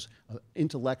guy is an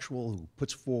intellectual who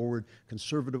puts forward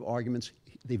conservative arguments.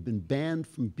 They've been banned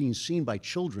from being seen by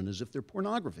children as if they're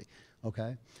pornography,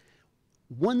 okay?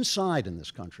 One side in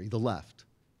this country, the left,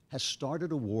 has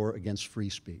started a war against free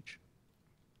speech.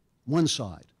 One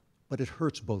side, but it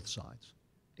hurts both sides.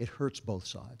 It hurts both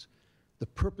sides. The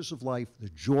purpose of life, the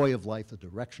joy of life, the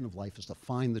direction of life is to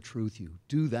find the truth. You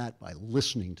do that by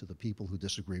listening to the people who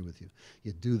disagree with you.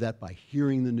 You do that by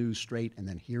hearing the news straight and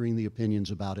then hearing the opinions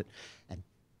about it. And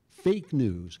fake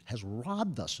news has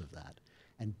robbed us of that.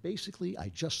 And basically, I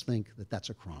just think that that's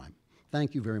a crime.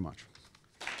 Thank you very much.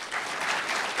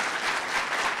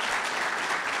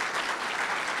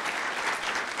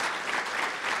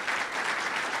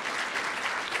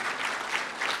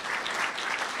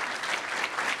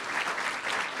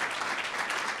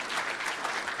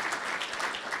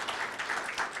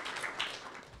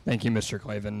 Thank you, Mr.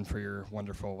 Klavan, for your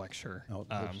wonderful lecture. No,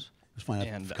 it was fine.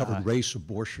 and, I've covered race,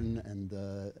 abortion,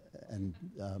 and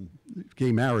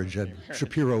gay marriage.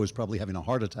 Shapiro is probably having a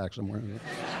heart attack somewhere.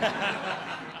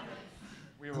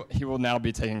 He will now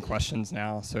be taking questions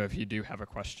now, so if you do have a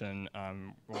question,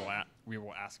 we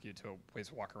will ask you to please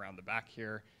walk around the back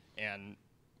here, and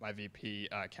my VP,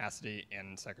 Cassidy,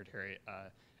 and Secretary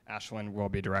Ashland will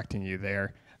be directing you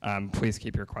there. Please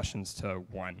keep your questions to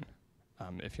one.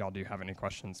 If y'all do have any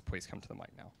questions, please come to the mic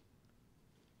now.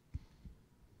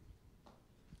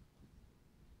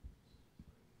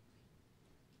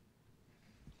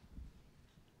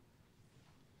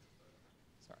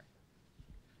 Sorry.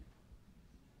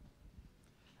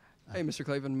 Hey, Mr.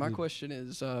 Klavan, my question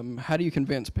is, how do you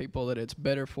convince people that it's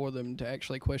better for them to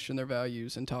actually question their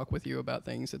values and talk with you about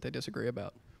things that they disagree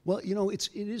about? Well, you know, it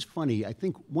is funny. I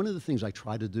think one of the things I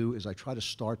try to do is I try to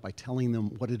start by telling them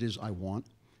what it is I want,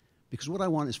 because what I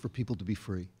want is for people to be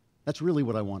free. That's really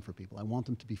what I want for people. I want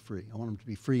them to be free. I want them to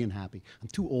be free and happy. I'm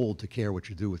too old to care what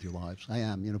you do with your lives. I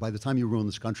am. You know, by the time you ruin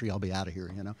this country, I'll be out of here,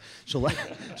 you know.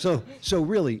 So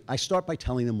really, I start by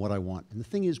telling them what I want. And the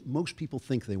thing is, most people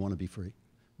think they want to be free.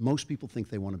 Most people think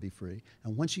they want to be free.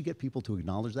 And once you get people to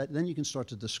acknowledge that, then you can start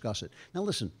to discuss it. Now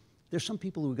listen, there's some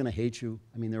people who are going to hate you.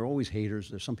 I mean, there are always haters.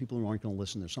 There's some people who aren't going to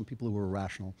listen. There's some people who are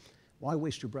irrational. Why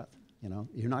waste your breath? You know,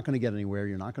 you're not going to get anywhere.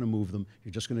 You're not going to move them.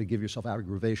 You're just going to give yourself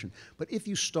aggravation. But if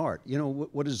you start, you know,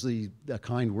 what is the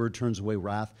kind word turns away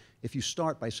wrath? If you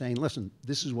start by saying, listen,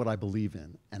 this is what I believe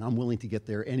in, and I'm willing to get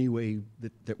there any way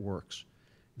that works,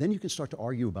 then you can start to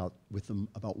argue with them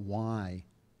about why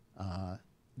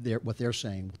what they're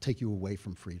saying will take you away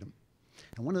from freedom.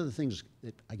 And one of the things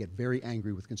that I get very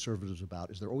angry with conservatives about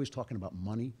is they're always talking about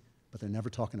money, but they're never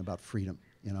talking about freedom,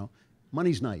 you know?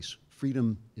 Money's nice.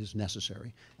 Freedom is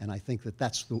necessary. And I think that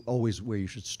that's always where you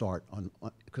should start,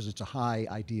 because it's a high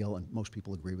ideal and most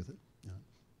people agree with it. Yeah.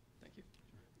 Thank you.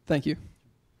 Thank you.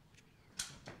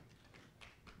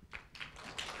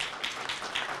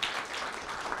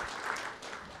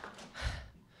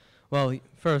 Well,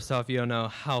 first off, you don't know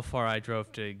how far I drove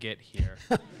to get here.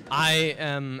 I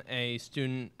am a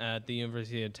student at the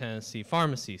University of Tennessee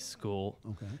Pharmacy School.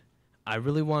 Okay. I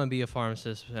really want to be a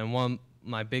pharmacist, and one of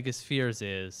my biggest fears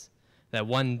is that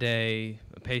one day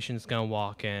a patient's going to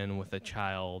walk in with a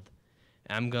child,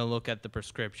 and I'm going to look at the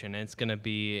prescription, and it's going to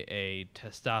be a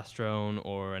testosterone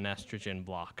or an estrogen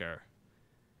blocker.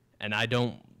 And I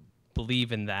don't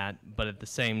believe in that, but at the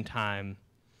same time,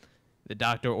 the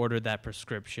doctor ordered that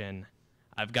prescription.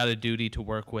 I've got a duty to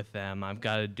work with them. I've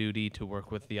got a duty to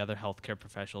work with the other healthcare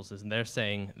professionals, and they're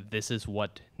saying this is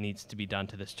what needs to be done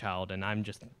to this child, and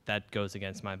that goes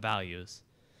against my values.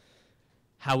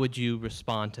 How would you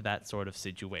respond to that sort of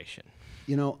situation?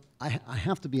 You know, I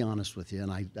have to be honest with you,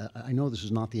 and I know this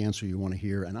is not the answer you want to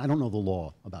hear, and I don't know the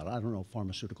law about it. I don't know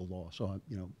pharmaceutical law, so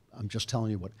I'm just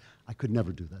telling you what I could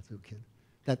never do that to a kid.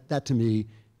 That to me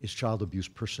is child abuse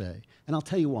per se, and I'll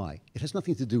tell you why. It has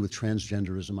nothing to do with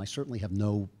transgenderism. I certainly have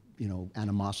no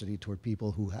animosity toward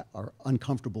people who are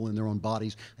uncomfortable in their own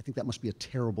bodies. I think that must be a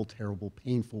terrible, terrible,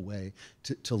 painful way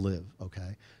to live.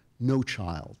 Okay, no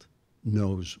child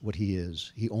knows what he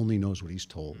is. He only knows what he's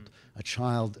told. A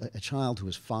child who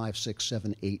is 5, 6,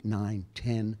 7, 8, 9,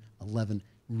 10, 11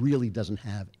 really doesn't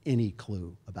have any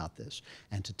clue about this.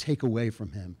 And to take away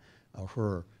from him or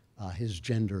her his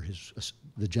gender,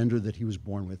 the gender that he was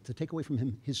born with, to take away from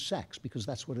him his sex, because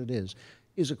that's what it is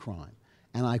a crime.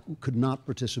 And I could not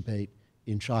participate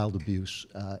in child abuse,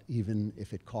 even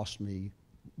if it cost me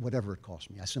whatever it cost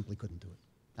me. I simply couldn't do it.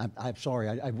 I'm sorry.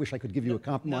 I wish I could give you a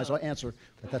compromise answer,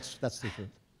 but that's the truth.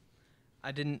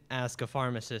 I didn't ask a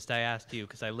pharmacist. I asked you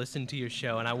because I listened to your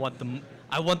show, and I want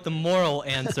the moral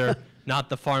answer, not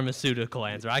the pharmaceutical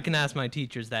answer. I can ask my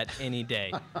teachers that any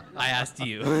day. I asked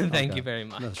you. Thank you very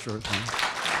much. No, sure thing.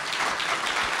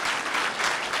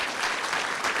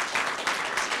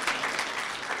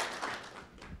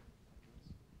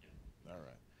 All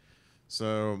right.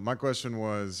 So my question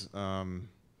was,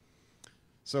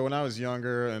 so when I was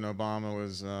younger and Obama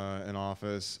was in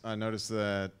office, I noticed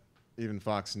that even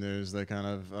Fox News, they kind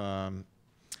of,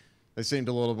 they seemed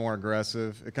a little more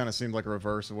aggressive. It kind of seemed like a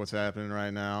reverse of what's happening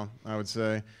right now, I would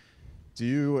say.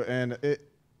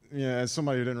 As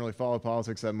somebody who didn't really follow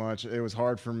politics that much, it was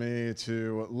hard for me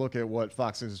to look at what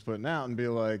Fox News is putting out and be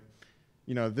like,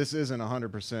 this isn't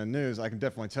 100% news. I can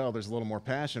definitely tell there's a little more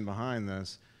passion behind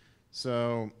this.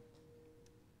 So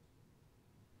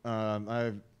I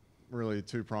have really a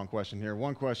two-pronged question here.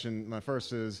 One question, my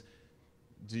first is,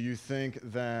 do you think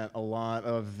that a lot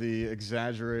of the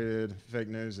exaggerated fake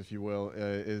news, if you will,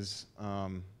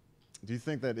 do you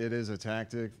think that it is a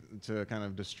tactic to kind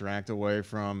of distract away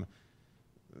from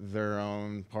their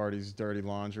own party's dirty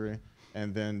laundry?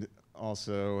 And then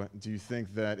also, do you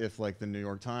think that if like the New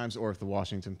York Times or if the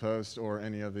Washington Post or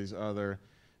any of these other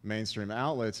mainstream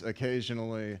outlets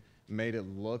occasionally made it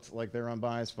look like they're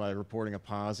unbiased by reporting a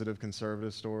positive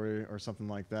conservative story or something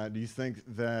like that, do you think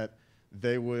that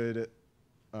they would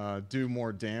do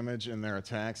more damage in their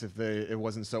attacks if it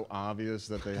wasn't so obvious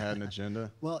that they had an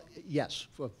agenda? Well, yes,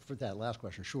 for that last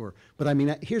question, sure. But I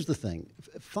mean, here's the thing.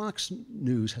 Fox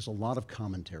News has a lot of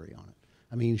commentary on it.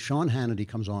 I mean, Sean Hannity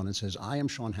comes on and says, I am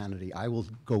Sean Hannity. I will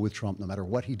go with Trump no matter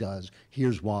what he does.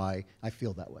 Here's why I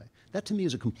feel that way. That, to me,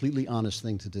 is a completely honest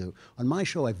thing to do. On my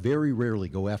show, I very rarely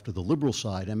go after the liberal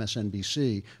side,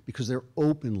 MSNBC, because they're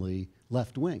openly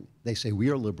left-wing. They say, we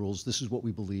are liberals. This is what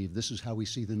we believe. This is how we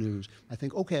see the news. I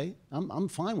think, okay, I'm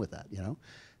fine with that, you know.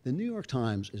 The New York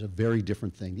Times is a very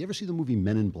different thing. Do you ever see the movie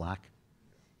Men in Black?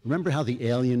 Remember how the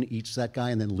alien eats that guy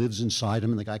and then lives inside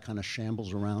him and the guy kind of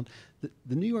shambles around?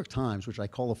 The New York Times, which I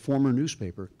call a former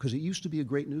newspaper, because it used to be a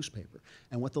great newspaper.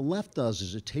 And what the left does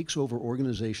is it takes over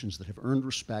organizations that have earned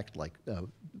respect, like the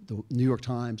New York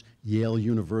Times, Yale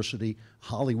University,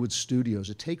 Hollywood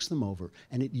studios. It takes them over,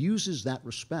 and it uses that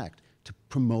respect to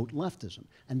promote leftism.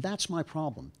 And that's my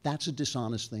problem. That's a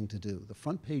dishonest thing to do. The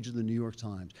front page of the New York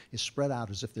Times is spread out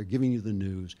as if they're giving you the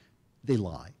news. They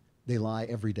lie. They lie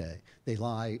every day. They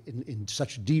lie in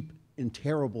such deep and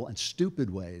terrible and stupid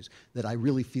ways that I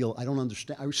really feel I don't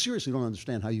understand. I seriously don't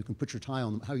understand how you can put your tie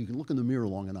on, how you can look in the mirror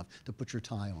long enough to put your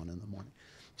tie on in the morning.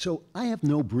 So I have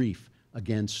no brief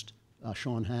against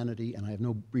Sean Hannity, and I have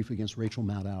no brief against Rachel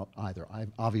Maddow either.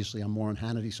 Obviously, I'm more on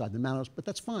Hannity's side than Maddow's, but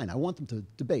that's fine. I want them to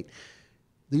debate.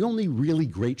 The only really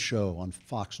great show on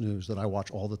Fox News that I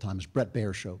watch all the time is Bret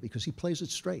Baier's show, because he plays it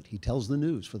straight. He tells the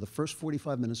news. For the first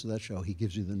 45 minutes of that show, he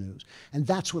gives you the news. And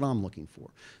that's what I'm looking for.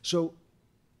 So,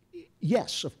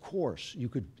 yes, of course, you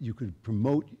could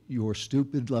promote your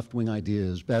stupid left-wing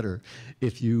ideas better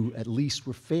if you at least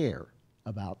were fair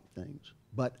about things.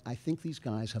 But I think these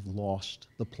guys have lost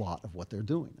the plot of what they're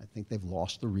doing. I think they've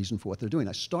lost the reason for what they're doing.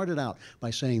 I started out by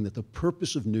saying that the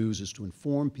purpose of news is to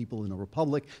inform people in a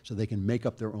republic so they can make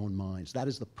up their own minds. That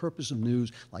is the purpose of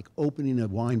news, like opening a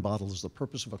wine bottle is the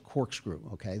purpose of a corkscrew,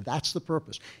 okay? That's the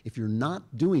purpose. If you're not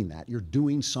doing that, you're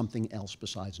doing something else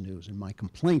besides news. And my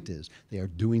complaint is they are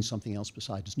doing something else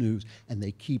besides news, and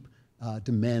they keep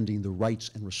demanding the rights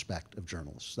and respect of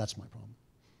journalists. That's my problem.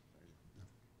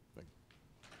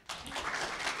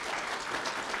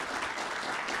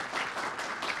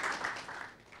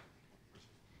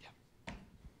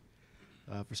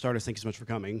 For starters, thank you so much for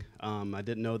coming. I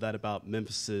didn't know that about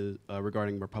Memphis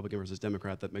regarding Republican versus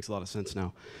Democrat. That makes a lot of sense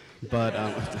now. But,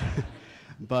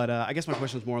 I guess my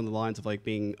question is more on the lines of like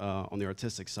being on the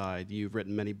artistic side. You've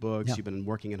written many books. Yeah. You've been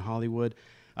working in Hollywood.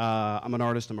 I'm an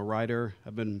artist. I'm a writer.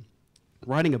 I've been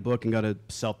writing a book and got it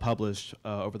self-published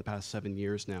over the past 7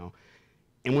 years now.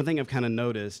 And one thing I've kind of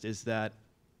noticed is that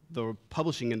the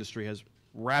publishing industry has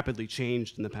rapidly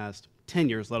changed in the past 10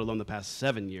 years, let alone the past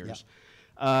 7 years. Yeah.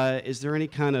 Is there any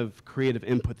kind of creative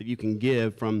input that you can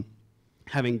give from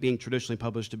being traditionally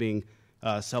published to being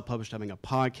self-published, having a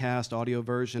podcast, audio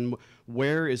version?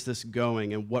 Where is this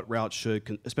going, and what route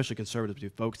should, especially conservatives, be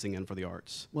focusing in for the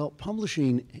arts? Well,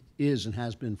 publishing is and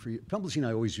has been publishing.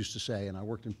 I always used to say, and I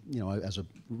worked in, as a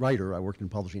writer, I worked in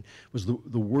publishing, was the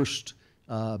worst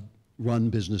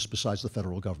run business besides the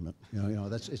federal government.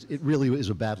 It really is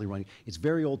a badly run. It's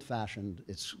very old-fashioned.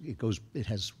 It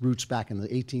has roots back in the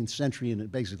 18th century, and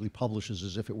it basically publishes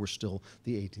as if it were still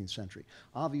the 18th century.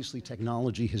 Obviously,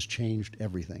 technology has changed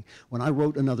everything. When I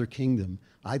wrote Another Kingdom,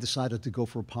 I decided to go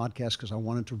for a podcast because I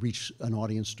wanted to reach an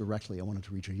audience directly. I wanted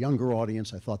to reach a younger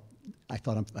audience. I thought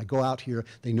I go out here,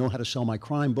 they know how to sell my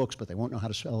crime books, but they won't know how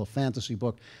to sell a fantasy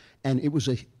book, and it was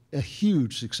a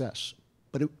huge success.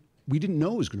 But we didn't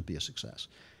know it was going to be a success.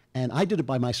 And I did it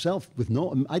by myself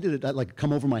I'd like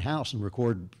come over my house and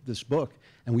record this book.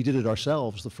 And we did it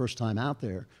ourselves the first time out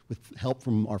there with help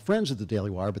from our friends at the Daily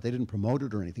Wire, but they didn't promote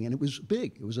it or anything. And it was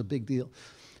big. It was a big deal.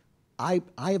 I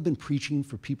have been preaching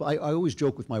for people. I always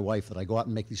joke with my wife that I go out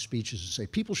and make these speeches and say,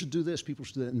 people should do this, people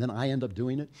should do that. And then I end up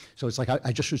doing it. So it's like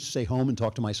I just should stay home and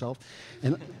talk to myself.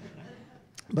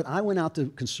 But I went out to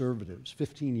conservatives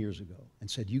 15 years ago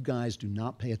and said, you guys do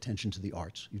not pay attention to the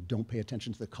arts. You don't pay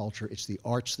attention to the culture. It's the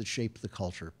arts that shape the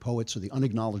culture. Poets are the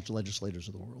unacknowledged legislators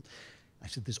of the world. I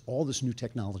said, there's all this new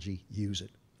technology, use it.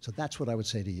 So that's what I would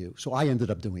say to you. So I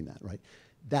ended up doing that, right?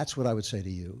 that's what I would say to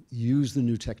you. Use the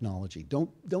new technology.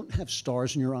 Don't have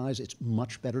stars in your eyes. It's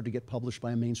much better to get published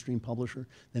by a mainstream publisher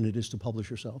than it is to publish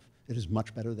yourself. It is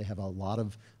much better. They have a lot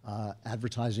of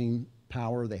advertising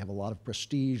power. They have a lot of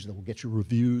prestige. They will get you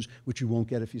reviews, which you won't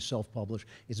get if you self-publish.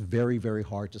 It's very, very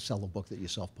hard to sell a book that you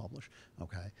self-publish,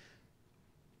 okay?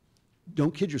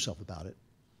 Don't kid yourself about it,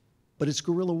 but it's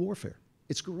guerrilla warfare.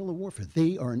 It's guerrilla warfare.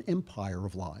 They are an empire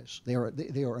of lies. They are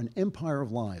an empire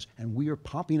of lies, and we are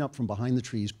popping up from behind the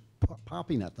trees,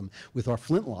 popping at them with our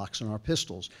flintlocks and our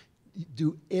pistols.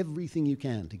 Do everything you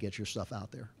can to get your stuff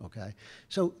out there, okay?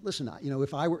 So listen, you know,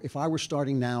 if I were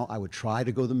starting now, I would try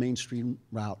to go the mainstream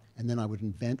route, and then I would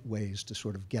invent ways to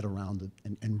sort of get around it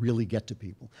and really get to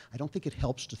people. I don't think it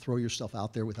helps to throw yourself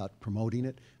out there without promoting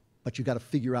it, but you got to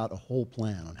figure out a whole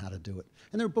plan on how to do it.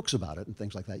 And there are books about it and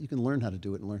things like that. You can learn how to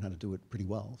do it and learn how to do it pretty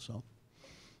well, so.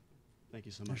 Thank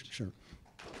you so much. Sure.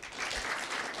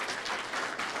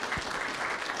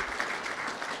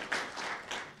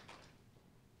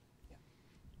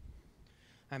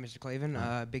 Hi, Mr.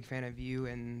 Klavan. Big fan of you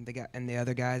and the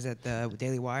other guys at the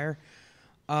Daily Wire.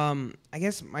 I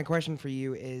guess my question for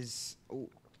you is,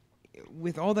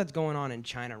 with all that's going on in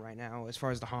China right now, as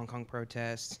far as the Hong Kong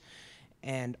protests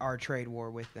and our trade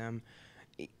war with them,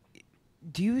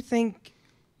 do you think,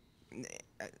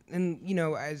 and you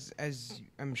know, as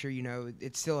I'm sure you know,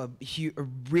 it's still a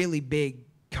really big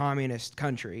communist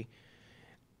country.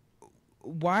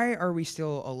 Why are we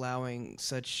still allowing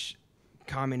such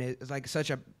a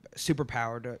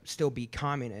superpower to still be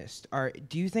communist?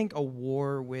 Do you think a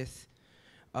war with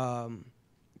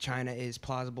China is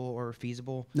plausible or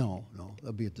feasible? No,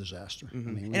 that'd be a disaster. Mm-hmm.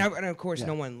 I mean, and of course, yeah.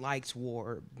 No one likes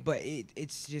war, but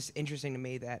it's just interesting to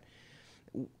me that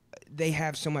they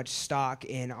have so much stock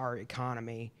in our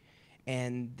economy,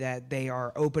 and that they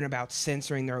are open about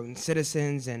censoring their own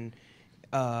citizens. And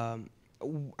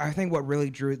I think what really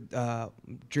drew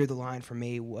the line for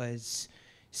me was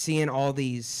seeing all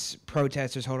these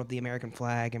protesters hold up the American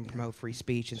flag and promote free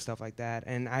speech and stuff like that.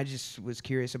 And I just was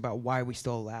curious about why we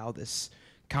still allow this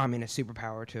communist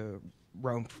superpower to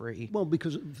roam free. Well,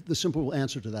 because the simple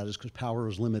answer to that is because power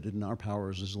is limited, and our power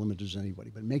is as limited as anybody.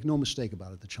 But make no mistake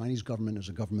about it, the Chinese government is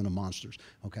a government of monsters,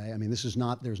 okay? I mean, this is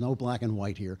not, there's no black and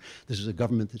white here. This is a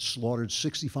government that slaughtered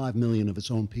 65 million of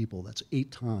its own people. That's 8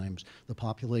 times the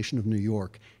population of New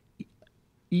York.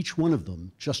 Each one of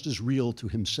them just as real to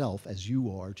himself as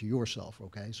you are to yourself,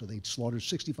 okay? So they slaughtered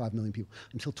 65 million people.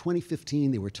 Until 2015,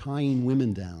 they were tying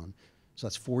women down. So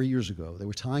that's 4 years ago. They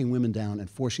were tying women down and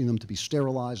forcing them to be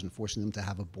sterilized and forcing them to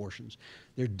have abortions.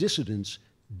 Their dissidents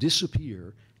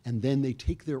disappear, and then they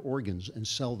take their organs and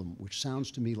sell them, which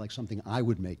sounds to me like something I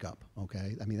would make up,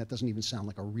 okay? I mean, that doesn't even sound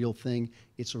like a real thing.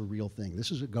 It's a real thing.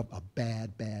 This is a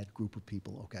bad, bad group of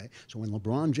people, okay? So when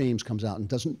LeBron James comes out and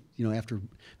doesn't, you know, after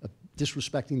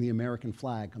disrespecting the American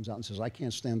flag, comes out and says, I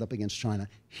can't stand up against China,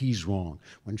 he's wrong.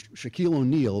 When Shaquille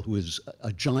O'Neal, who is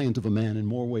a giant of a man in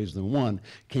more ways than one,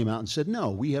 came out and said,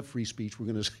 no, we have free speech, we're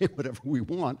going to say whatever we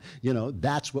want, you know,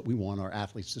 that's what we want our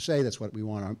athletes to say, that's what we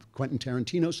want Quentin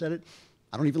Tarantino said it.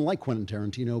 I don't even like Quentin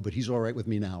Tarantino, but he's all right with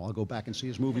me now. I'll go back and see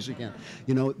his movies again.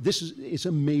 You know, it's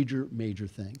a major, major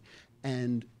thing.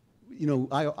 And, you know,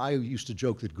 I used to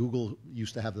joke that Google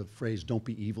used to have the phrase, don't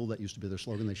be evil. That used to be their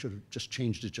slogan. They should have just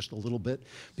changed it just a little bit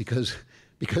because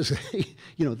they,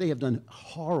 you know, they have done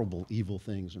horrible, evil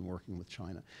things in working with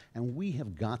China. And we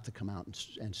have got to come out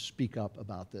and speak up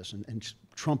about this. And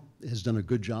Trump has done a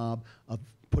good job of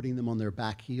putting them on their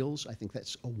back heels. I think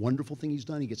that's a wonderful thing he's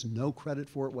done. He gets no credit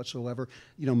for it whatsoever.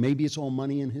 You know, maybe it's all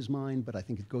money in his mind, but I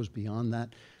think it goes beyond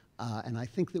that. And I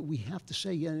think that we have to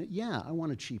say, yeah, I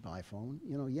want a cheap iPhone.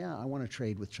 You know, yeah, I want to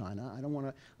trade with China. I don't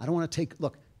want to take,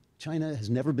 look, China has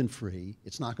never been free.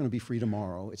 It's not going to be free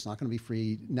tomorrow. It's not going to be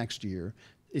free next year.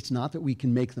 It's not that we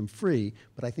can make them free,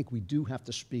 but I think we do have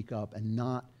to speak up and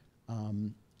not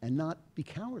be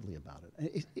cowardly about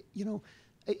it. You know,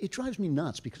 it drives me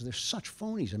nuts because they're such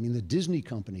phonies. I mean, the Disney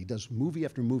company does movie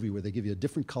after movie where they give you a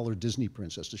different colored Disney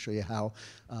princess to show you how,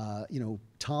 you know,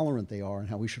 tolerant they are and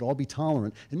how we should all be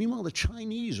tolerant. And meanwhile, the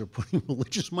Chinese are putting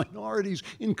religious minorities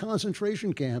in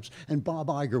concentration camps, and Bob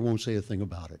Iger won't say a thing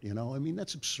about it. You know, I mean,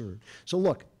 that's absurd. So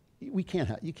look, you can't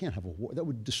have a war. That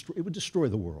would destroy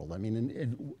the world. I mean,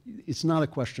 and it's not a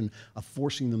question of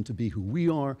forcing them to be who we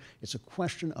are. It's a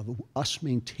question of us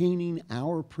maintaining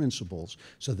our principles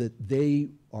so that they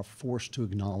are forced to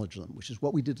acknowledge them, which is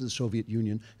what we did to the Soviet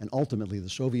Union, and ultimately the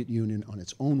Soviet Union on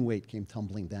its own weight came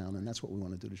tumbling down, and that's what we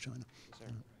want to do to China. Yes, sir.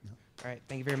 Yeah. All right,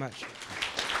 thank you very much.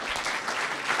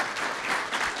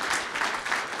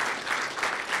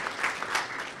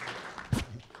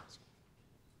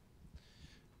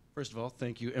 First of all,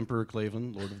 thank you, Emperor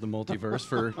Klavan, Lord of the Multiverse,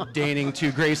 for deigning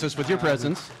to grace us with your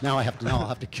presence. Now I'll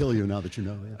have to kill you now that you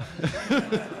know.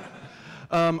 Yeah.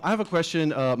 I have a question.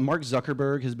 Mark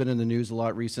Zuckerberg has been in the news a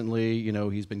lot recently. You know,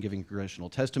 he's been giving congressional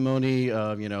testimony.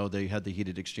 You know, they had the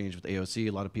heated exchange with AOC.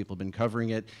 A lot of people have been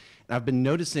covering it. And I've been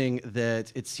noticing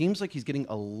that it seems like he's getting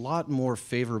a lot more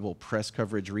favorable press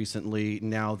coverage recently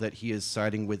now that he is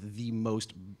siding with the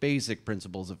most basic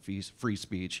principles of free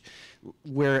speech.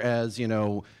 Whereas, you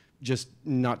know, just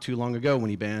not too long ago when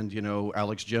he banned, you know,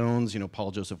 Alex Jones, you know,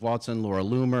 Paul Joseph Watson, Laura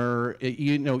Loomer,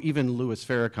 you know, even Louis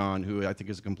Farrakhan, who I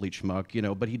think is a complete schmuck, you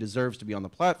know, but he deserves to be on the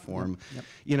platform. Yep.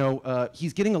 You know,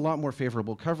 he's getting a lot more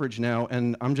favorable coverage now,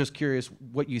 and I'm just curious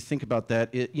what you think about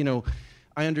that. You know,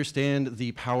 I understand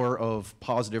the power of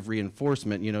positive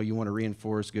reinforcement. You know, you want to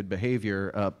reinforce good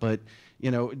behavior, but you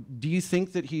know, do you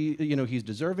think that he's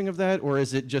deserving of that, or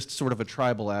is it just sort of a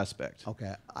tribal aspect?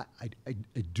 Okay, I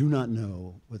do not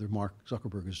know whether Mark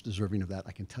Zuckerberg is deserving of that.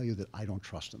 I can tell you that I don't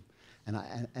trust him.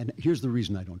 And here's the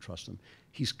reason I don't trust him.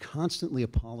 He's constantly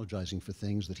apologizing for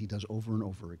things that he does over and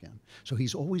over again. So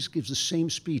he's always gives the same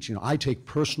speech, you know, I take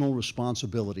personal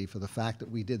responsibility for the fact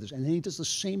that we did this. And then he does the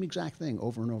same exact thing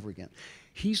over and over again.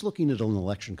 He's looking at an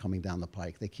election coming down the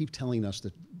pike. They keep telling us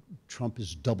that Trump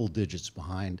is double digits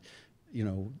behind, you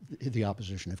know, the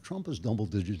opposition. If Trump is double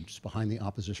digits behind the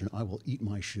opposition, I will eat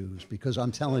my shoes, because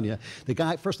I'm telling you, the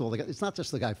guy, first of all, it's not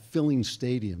just the guy filling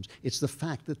stadiums, it's the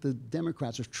fact that the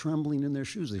Democrats are trembling in their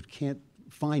shoes. They can't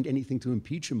find anything to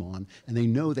impeach him on, and they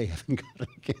know they haven't got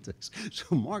any candidates.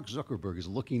 So Mark Zuckerberg is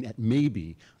looking at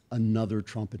maybe another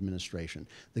Trump administration.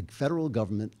 The federal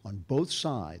government on both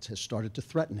sides has started to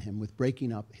threaten him with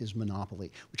breaking up his monopoly,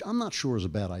 which I'm not sure is a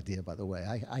bad idea, by the way.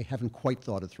 I haven't quite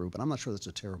thought it through, but I'm not sure that's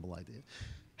a terrible idea.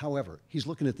 However, he's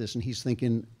looking at this and he's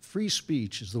thinking, free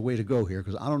speech is the way to go here,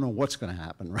 because I don't know what's going to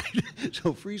happen, right?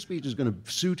 So free speech is going to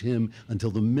suit him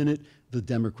until the minute the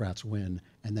Democrats win,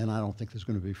 and then I don't think there's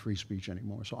going to be free speech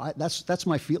anymore. So that's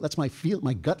my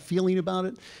gut feeling about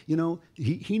it. You know,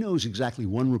 he knows exactly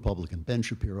one Republican, Ben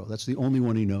Shapiro. That's the only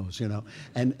one he knows. You know,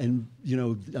 and you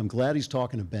know, I'm glad he's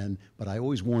talking to Ben, but I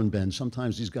always warn Ben,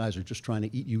 sometimes these guys are just trying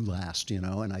to eat you last. You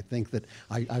know, and I think that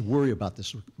I worry about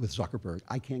this with Zuckerberg.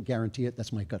 I can't guarantee it.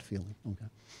 That's my gut feeling. Okay.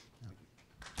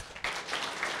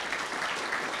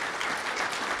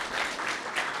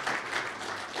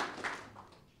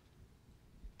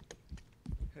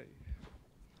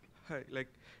 Hi, like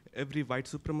every white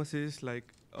supremacist, like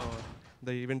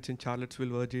the events in Charlottesville,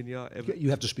 Virginia. You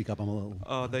have to speak up. I'm a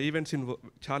little. The events in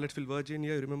Charlottesville,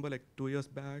 Virginia. You remember, like 2 years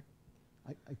back.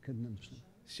 I couldn't understand.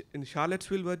 In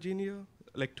Charlottesville, Virginia,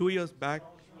 like 2 years back.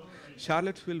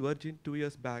 Charlottesville, Virginia, 2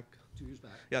 years back. 2 years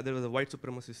back. Yeah, there was a white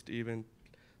supremacist event.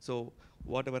 So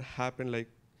whatever happened, like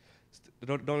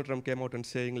Donald Trump came out and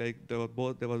saying like there were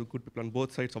good people on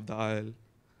both sides of the aisle,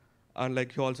 and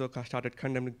like he also started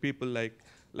condemning people like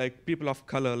people of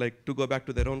color, like to go back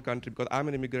to their own country, because I'm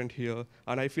an immigrant here,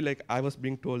 and I feel like I was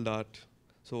being told that.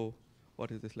 So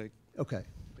what is this like? Okay.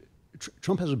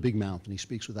 Trump has a big mouth, and he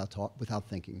speaks without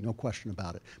thinking, no question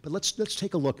about it. But let's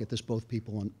take a look at this.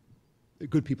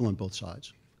 Good people on both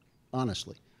sides,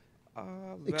 honestly.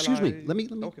 Excuse me. Let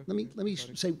me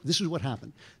say this is what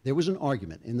happened. There was an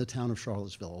argument in the town of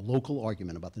Charlottesville, a local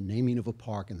argument about the naming of a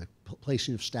park and the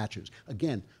placing of statues.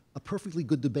 Again, a perfectly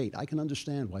good debate. I can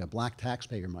understand why a black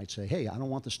taxpayer might say, hey, I don't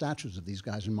want the statues of these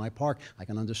guys in my park. I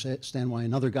can understand why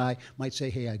another guy might say,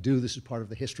 hey, I do. This is part of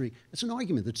the history. It's an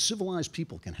argument that civilized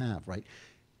people can have, right?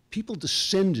 People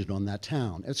descended on that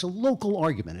town. It's a local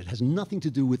argument. It has nothing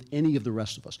to do with any of the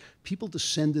rest of us. People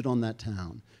descended on that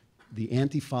town. The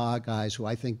Antifa guys, who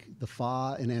I think the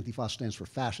FA in Antifa stands for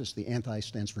fascist, the anti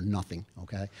stands for nothing,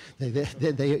 okay?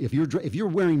 If you're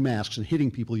wearing masks and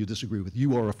hitting people you disagree with,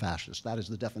 you are a fascist. That is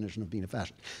the definition of being a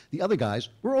fascist. The other guys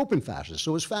were open fascists,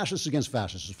 so it was fascists against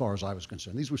fascists as far as I was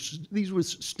concerned. These were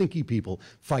stinky people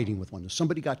fighting with one another.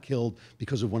 Somebody got killed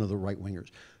because of one of the right-wingers.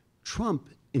 Trump,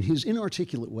 in his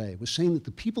inarticulate way, was saying that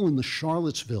the people in the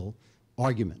Charlottesville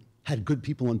argument had good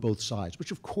people on both sides,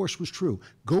 which of course was true.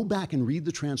 Go back and read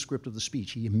the transcript of the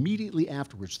speech. He immediately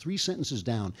afterwards, 3 sentences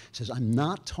down, says, I'm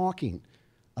not talking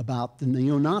about the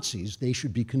neo-Nazis. They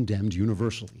should be condemned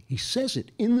universally. He says it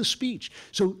in the speech.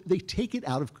 So they take it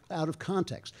out of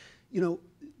context. You know,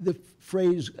 the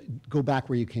phrase, go back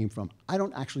where you came from, I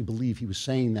don't actually believe he was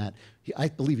saying that. I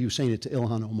believe he was saying it to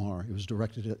Ilhan Omar. It was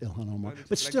directed at Ilhan Omar.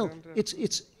 But still,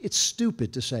 it's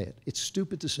stupid to say it. It's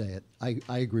stupid to say it.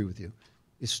 I agree with you.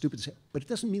 It's stupid to say, but it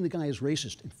doesn't mean the guy is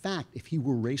racist. In fact, if he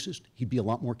were racist, he'd be a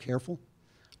lot more careful.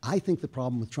 I think the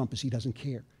problem with Trump is he doesn't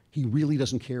care. He really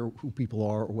doesn't care who people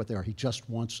are or what they are. He just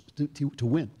wants to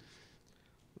win.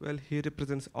 Well, he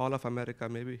represents all of America.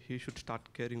 Maybe he should start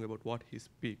caring about what he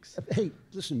speaks. Hey,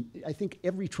 listen, I think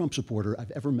every Trump supporter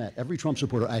I've ever met, every Trump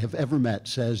supporter I have ever met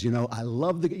says, you know, I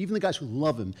love the, even the guys who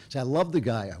love him say, I love the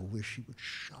guy. I wish he would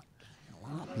shut the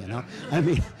hell up, you know? I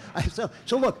mean,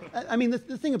 so look, I mean, the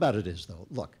thing about it is, though,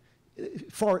 look,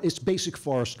 it's basic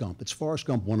Forrest Gump. It's Forrest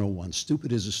Gump 101.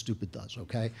 Stupid is as stupid does,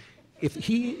 okay?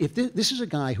 This is a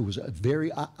guy who was a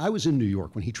very, I was in New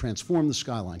York when he transformed the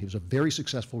skyline. He was a very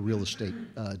successful real estate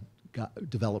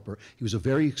developer. He was a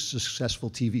very successful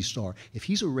TV star. If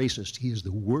he's a racist, he is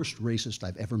the worst racist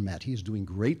I've ever met. He is doing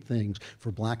great things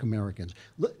for black Americans.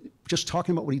 Look, just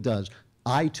talking about what he does,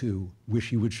 I too wish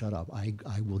he would shut up. I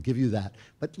will give you that.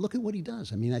 But look at what he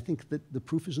does. I mean, I think that the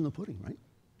proof is in the pudding, right?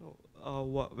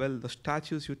 Well, the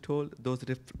statues you told, those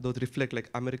reflect like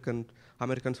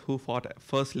Americans who fought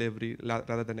for slavery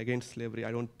rather than against slavery.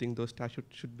 I don't think those statues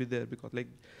should be there because like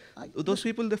those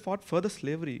people, they fought for the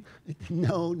slavery.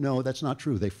 No, that's not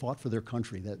true. They fought for their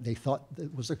country. They thought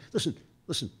that was their,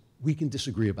 listen, we can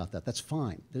disagree about that. That's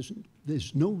fine.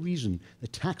 There's no reason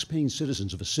that tax-paying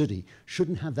citizens of a city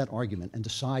shouldn't have that argument and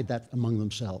decide that among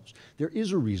themselves. There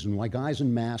is a reason why guys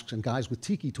in masks and guys with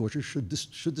tiki torches should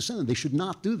descend. They should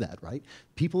not do that, right?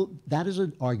 That is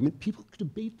an argument. People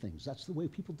debate things. That's the way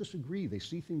people disagree. They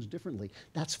see things differently.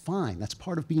 That's fine. That's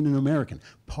part of being an American.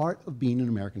 Part of being an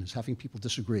American is having people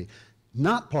disagree.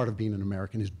 Not part of being an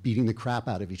American is beating the crap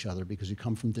out of each other because you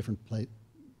come from different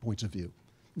points of view.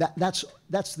 That's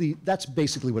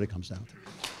basically what it comes down to.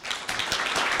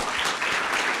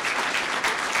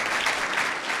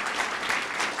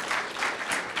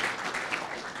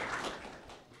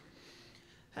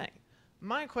 Hey,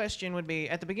 my question would be,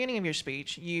 at the beginning of your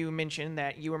speech, you mentioned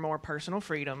that you were more personal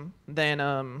freedom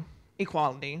than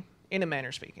equality, in a manner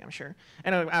of speaking, I'm sure.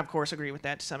 And I, of course, agree with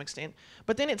that to some extent.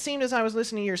 But then it seemed as I was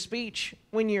listening to your speech,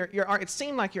 when it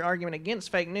seemed like your argument against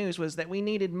fake news was that we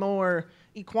needed more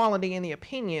equality in the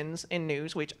opinions in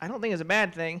news, which I don't think is a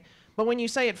bad thing. But when you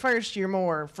say at first you're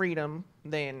more freedom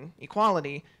than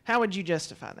equality, how would you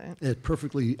justify that? A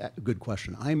perfectly good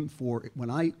question. I'm for,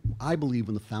 I believe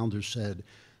when the founders said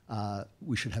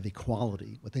we should have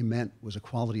equality, what they meant was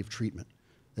equality of treatment.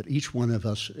 That each one of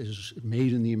us is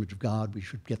made in the image of God. We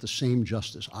should get the same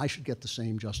justice. I should get the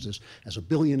same justice as a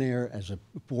billionaire, as a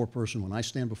poor person when I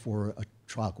stand before a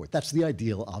trial court. That's the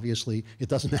ideal. Obviously, it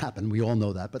doesn't happen. We all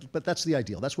know that. But that's the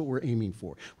ideal. That's what we're aiming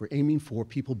for. We're aiming for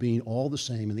people being all the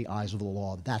same in the eyes of the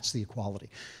law. That's the equality.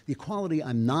 The equality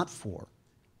I'm not for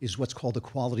is what's called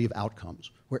equality of outcomes,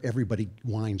 where everybody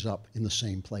winds up in the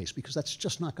same place, because that's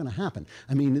just not going to happen.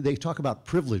 I mean, they talk about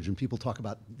privilege, and people talk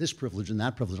about this privilege and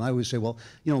that privilege, and I always say, well,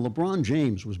 you know, LeBron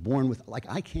James was born with, like,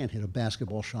 I can't hit a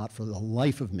basketball shot for the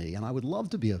life of me, and I would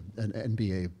love to be an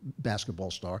NBA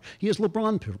basketball star. He has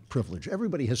LeBron privilege.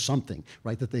 Everybody has something,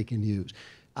 right, that they can use.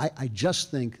 I just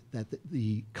think that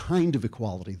the kind of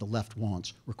equality the left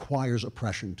wants requires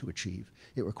oppression to achieve.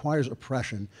 It requires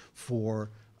oppression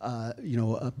for you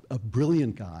know, a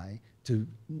brilliant guy to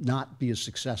not be as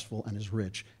successful and as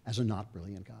rich as a not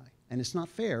brilliant guy. And it's not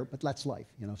fair, but that's life,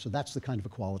 you know. So that's the kind of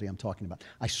equality I'm talking about.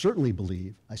 I certainly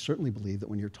believe that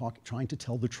when you're trying to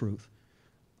tell the truth,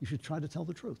 you should try to tell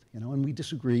the truth, you know. And we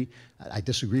disagree. I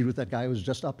disagreed with that guy who was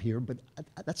just up here, but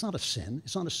that's not a sin.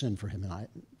 It's not a sin for him and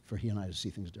he and I to see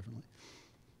things differently.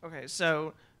 Okay,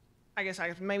 so I guess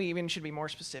I maybe even should be more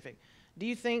specific. Do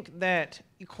you think that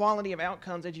equality of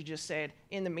outcomes, as you just said,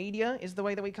 in the media is the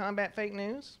way that we combat fake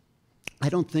news? I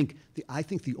think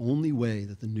the only way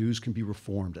that the news can be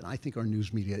reformed, and I think our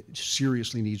news media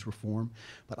seriously needs reform,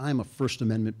 but I'm a First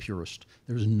Amendment purist.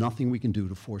 There's nothing we can do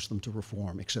to force them to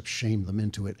reform except shame them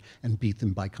into it and beat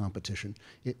them by competition.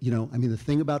 You know, I mean, the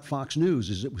thing about Fox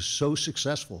News is it was so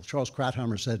successful. Charles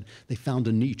Krauthammer said they found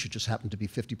a niche. It just happened to be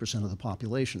 50% of the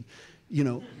population. You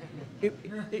know,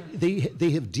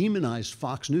 they have demonized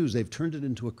Fox News. They've turned it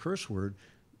into a curse word.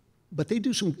 But they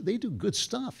do good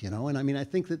stuff, you know, and I mean, I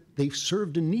think that they've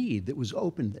served a need that was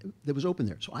open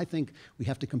there. So I think we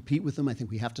have to compete with them. I think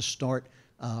we have to start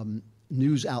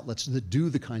news outlets that do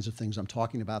the kinds of things I'm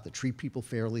talking about, that treat people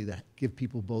fairly, that give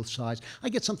people both sides. I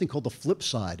get something called the flip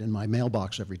side in my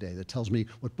mailbox every day that tells me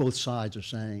what both sides are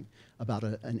saying about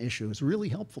an issue. It's really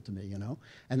helpful to me, you know,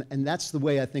 and that's the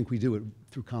way I think we do it,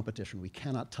 through competition. We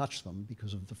cannot touch them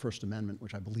because of the First Amendment,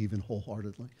 which I believe in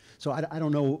wholeheartedly. So I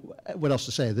don't know what else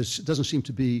to say. This doesn't seem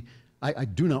to be, I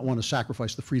do not want to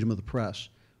sacrifice the freedom of the press,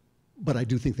 but I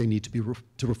do think they need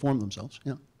to reform themselves.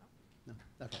 Yeah. No,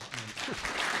 okay.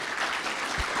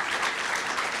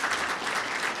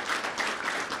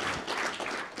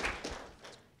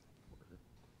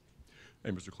 Hey,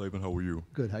 Mr. Klavan, how are you?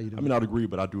 Good, how you doing? I mean, I'd agree,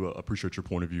 but I do appreciate your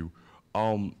point of view.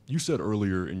 You said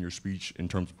earlier in your speech, in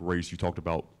terms of race, you talked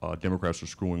about Democrats are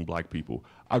screwing black people.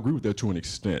 I agree with that to an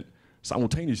extent.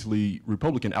 Simultaneously,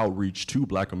 Republican outreach to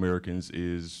black Americans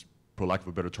is, for lack of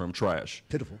a better term, trash.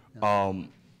 Pitiful.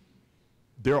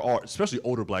 There are, especially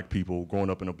older black people growing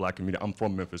up in a black community. I'm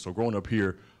from Memphis, so growing up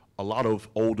here, a lot of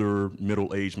older,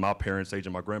 middle-aged, my parents' age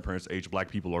and my grandparents' age black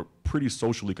people are pretty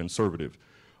socially conservative.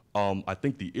 I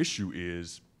think the issue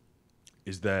is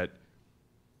that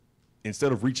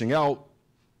instead of reaching out,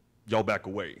 y'all back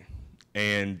away,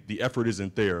 and the effort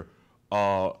isn't there.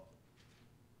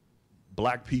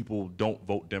 Black people don't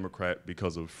vote Democrat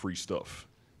because of free stuff.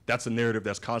 That's a narrative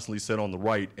that's constantly said on the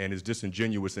right and is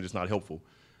disingenuous and it's not helpful.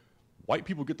 White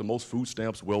people get the most food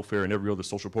stamps, welfare, and every other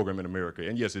social program in America.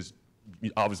 And yes, it's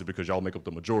obviously because y'all make up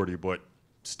the majority, but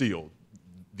still,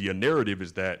 the narrative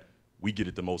is that we get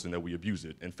it the most and that we abuse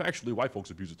it. And factually, white folks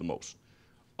abuse it the most.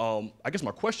 I guess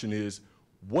my question is,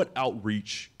 what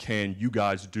outreach can you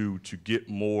guys do to get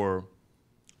more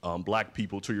black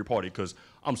people to your party? Because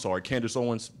I'm sorry, Candace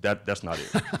Owens, that's not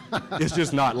it. It's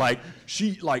just not.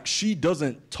 She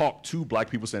doesn't talk to black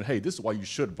people saying, hey, this is why you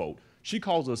should vote. She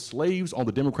calls us slaves on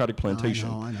the Democratic plantation.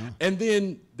 I know. And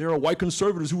then there are white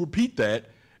conservatives who repeat that.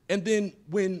 And then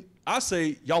when I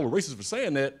say y'all are racist for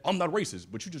saying that, I'm not racist,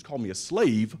 but you just call me a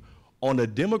slave on a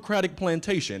Democratic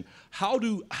plantation. How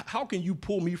can you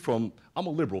pull me from, I'm a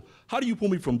liberal, how do you pull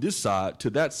me from this side to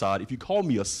that side if you call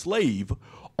me a slave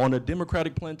on a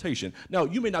Democratic plantation? Now,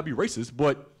 you may not be racist,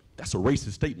 but that's a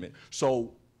racist statement.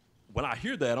 So when I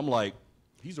hear that, I'm like,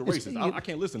 he's a racist. I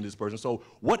can't listen to this person. So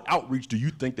what outreach do you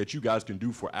think that you guys can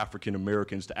do for African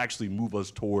Americans to actually move us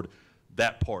toward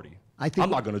that party?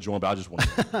 I'm not going to join, but I just want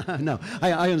to. No,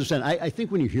 I understand. I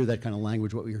think when you hear that kind of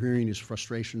language, what you're hearing is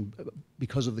frustration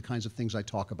because of the kinds of things I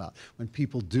talk about. When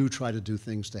people do try to do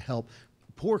things to help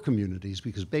poor communities,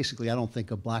 because basically I don't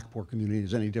think a black poor community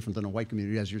is any different than a white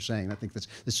community, as you're saying. I think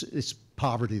it's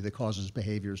poverty that causes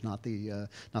behaviors, not the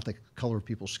color of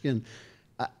people's skin.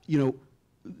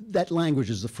 That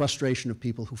language is the frustration of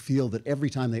people who feel that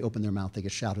every time they open their mouth, they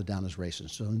get shouted down as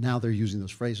racist. So now they're using those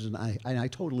phrases, and I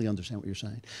totally understand what you're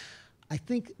saying. I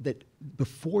think that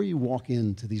before you walk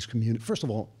into these communities, first of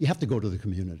all, you have to go to the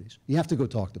communities. You have to go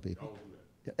talk to people. Y'all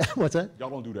don't do that. What's that? Y'all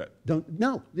don't do that.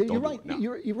 You're right. No.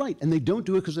 You're right. And they don't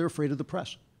do it because they're afraid of the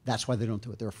press. That's why they don't do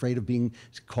it. They're afraid of being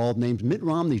called names. Mitt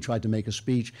Romney tried to make a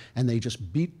speech, and they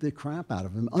just beat the crap out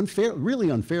of him,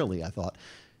 really unfairly, I thought.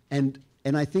 And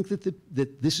I think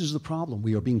that this is the problem.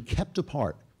 We are being kept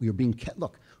apart. We are being kept.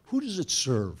 Look, who does it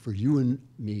serve for you and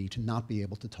me to not be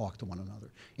able to talk to one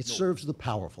another? It serves the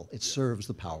powerful. It serves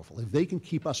the powerful. If they can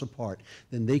keep us apart,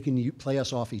 then they can play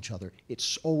us off each other. It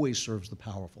always serves the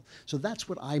powerful. So that's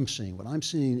what I'm seeing. What I'm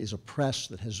seeing is a press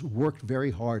that has worked very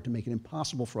hard to make it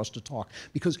impossible for us to talk.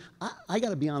 Because I got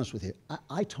to be honest with you.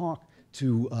 I talk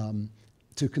to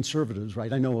conservatives,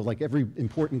 right? I know like every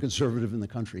important conservative in the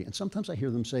country, and sometimes I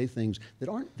hear them say things that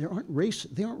aren't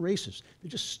racist. They're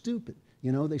just stupid.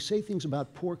 You know, they say things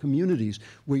about poor communities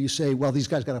where you say, well, these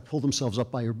guys got to pull themselves up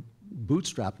by your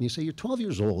bootstrap, and you say, you're 12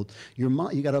 years old, you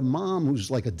got a mom who's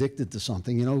like addicted to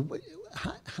something, you know,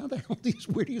 how the hell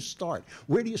where do you start?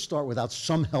 Where do you start without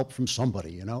some help from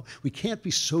somebody, you know? We can't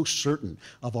be so certain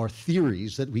of our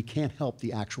theories that we can't help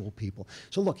the actual people.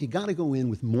 So look, you got to go in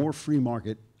with more free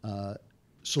market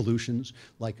solutions.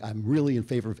 Like I'm really in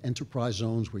favor of enterprise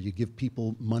zones where you give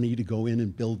people money to go in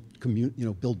and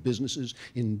build businesses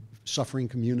in suffering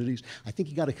communities. I think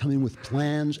you got to come in with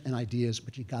plans and ideas,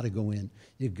 but you got to go in.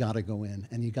 You got to go in,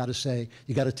 and you got to say,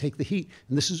 you got to take the heat.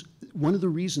 And this is one of the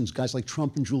reasons guys like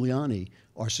Trump and Giuliani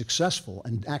are successful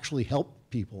and actually help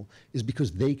people is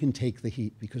because they can take the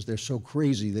heat, because they're so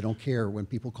crazy they don't care when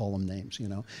people call them names, you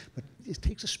know. But it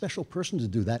takes a special person to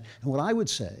do that. And what I would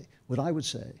say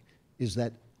is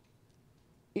that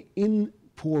in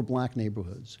poor black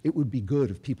neighborhoods, it would be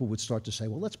good if people would start to say,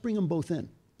 well, let's bring them both in.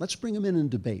 Let's bring them in and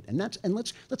debate. And let's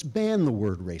ban the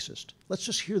word racist. Let's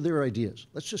just hear their ideas.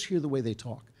 Let's just hear the way they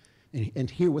talk and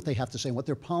hear what they have to say, what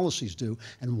their policies do,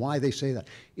 and why they say that.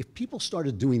 If people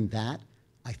started doing that,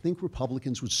 I think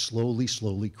Republicans would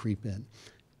slowly creep in.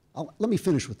 Let me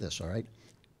finish with this, all right?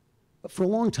 For a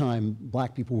long time,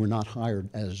 black people were not hired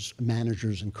as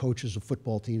managers and coaches of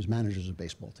football teams, managers of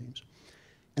baseball teams.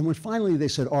 And when finally they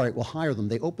said, all right, we'll hire them,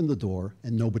 they opened the door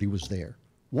and nobody was there.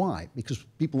 Why? Because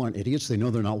people aren't idiots. They know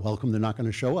they're not welcome. They're not going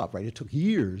to show up, right? It took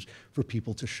years for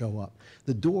people to show up.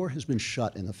 The door has been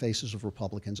shut in the faces of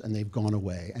Republicans, and they've gone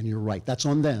away. And you're right. That's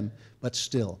on them. But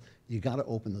still, you got to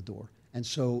open the door. And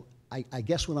so I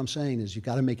guess what I'm saying is you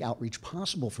got to make outreach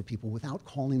possible for people without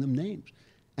calling them names.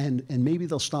 And maybe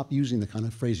they'll stop using the kind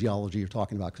of phraseology you're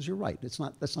talking about, because you're right. That's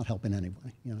not helping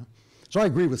anybody, you know? So I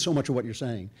agree with so much of what you're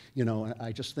saying. You know,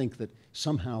 I just think that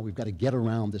somehow we've got to get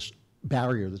around this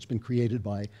barrier that's been created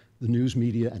by the news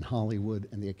media and Hollywood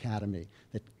and the Academy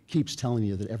that keeps telling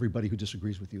you that everybody who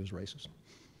disagrees with you is racist.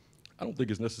 I don't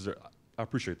think it's necessary. I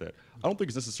appreciate that. I don't think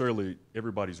it's necessarily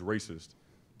everybody's racist.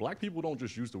 Black people don't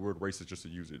just use the word racist just to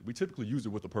use it. We typically use it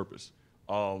with a purpose.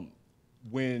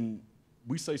 When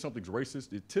we say something's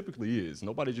racist, it typically is.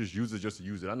 Nobody just uses it just to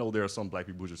use it. I know there are some black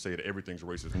people who just say that everything's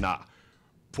racist. Nah.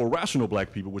 For rational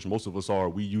black people, which most of us are,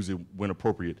 we use it when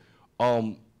appropriate.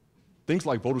 Things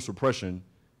like voter suppression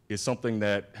is something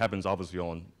that happens obviously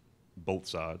on both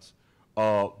sides.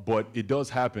 But it does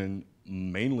happen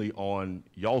mainly on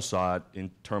y'all's side in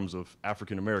terms of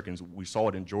African Americans. We saw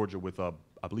it in Georgia with, I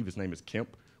believe his name is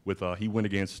Kemp, with he went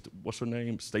against, what's her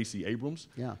name, Stacey Abrams?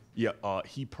 Yeah. Yeah,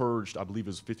 he purged, I believe it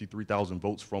was 53,000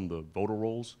 votes from the voter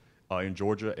rolls in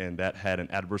Georgia, and that had an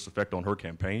adverse effect on her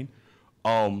campaign.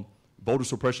 Voter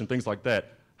suppression, things like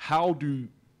that. How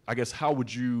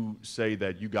would you say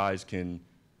that you guys can,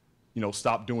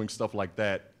 stop doing stuff like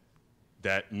that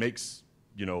that makes,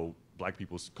 black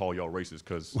people call y'all racist?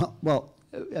 Because well,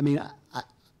 I mean,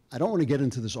 I don't want to get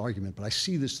into this argument, but I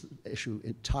see this issue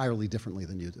entirely differently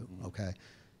than you do, okay?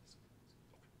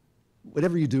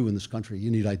 Whatever you do in this country, you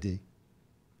need ID.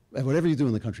 Whatever you do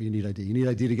in the country, you need ID. You need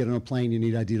ID to get on a plane, you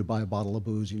need ID to buy a bottle of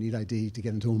booze, you need ID to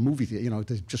get into a movie theater,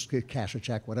 to just cash a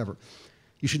check, whatever.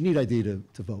 You should need ID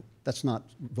to vote. That's not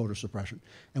voter suppression.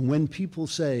 And when people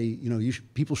say,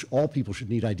 all people should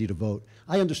need ID to vote,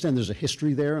 I understand there's a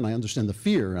history there, and I understand the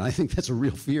fear, and I think that's a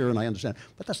real fear, and I understand,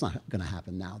 but that's not going to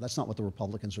happen now. That's not what the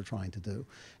Republicans are trying to do.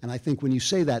 And I think when you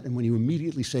say that, and when you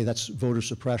immediately say that's voter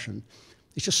suppression,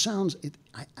 it just sounds,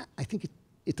 I think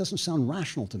it doesn't sound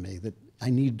rational to me that I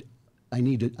need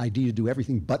an ID to do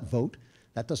everything but vote.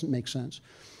 That doesn't make sense.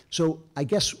 So I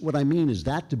guess what I mean is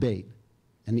that debate,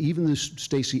 and even this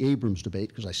Stacey Abrams debate,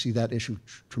 because I see that issue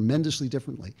tremendously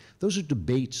differently, those are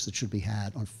debates that should be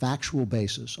had on factual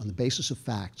basis, on the basis of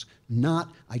facts, not,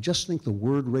 I just think the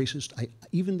word racist,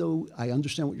 even though I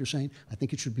understand what you're saying, I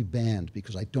think it should be banned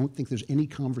because I don't think there's any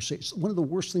conversation. One of the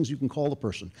worst things you can call a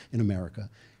person in America,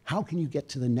 how can you get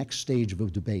to the next stage of a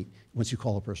debate once you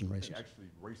call a person racist? Actually,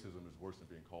 racism is worse than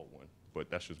being called one, but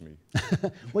that's just me.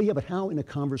 Well, yeah, but how in a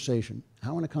conversation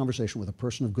with a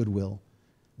person of goodwill,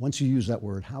 once you use that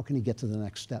word, how can you get to the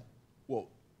next step? Well,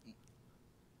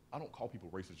 I don't call people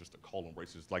racist just to call them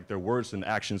racist. Like, their words and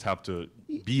actions have to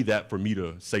be that for me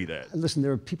to say that. Listen,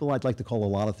 there are people I'd like to call a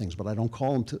lot of things, but I don't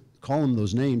call them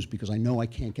those names because I know I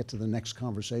can't get to the next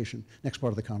part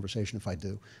of the conversation if I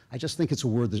do. I just think it's a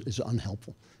word that is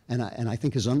unhelpful. And I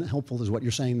think as unhelpful as what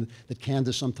you're saying that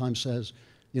Candace sometimes says,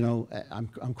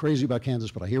 I'm crazy about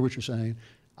Candace, but I hear what you're saying.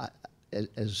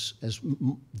 As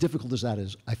difficult as that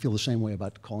is, I feel the same way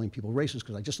about calling people racist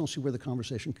because I just don't see where the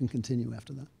conversation can continue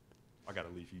after that. I got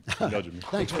to leave. You nudging me.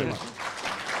 Thanks very much.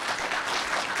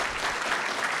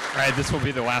 All right, this will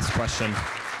be the last question.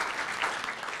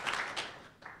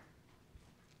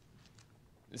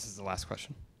 This is the last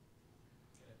question.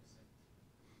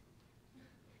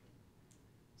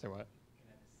 Say what?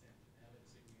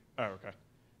 Oh, okay.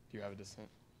 Do you have a dissent?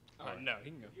 Oh, no,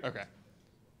 he can go. Okay.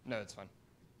 No, it's fine.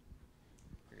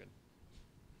 You're good.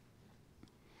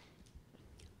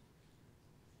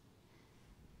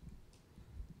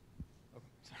 Oh,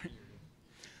 sorry.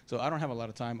 So I don't have a lot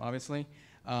of time, obviously.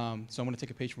 So I'm going to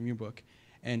take a page from your book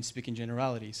and speak in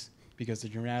generalities because the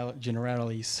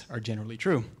generalities are generally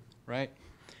true, right?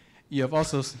 You have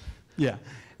also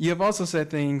said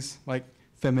things like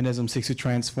feminism seeks to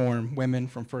transform women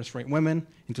from first-rate women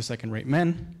into second-rate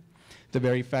men. The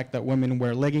very fact that women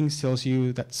wear leggings tells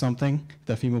you that's something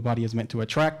the female body is meant to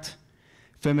attract.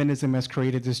 Feminism has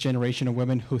created this generation of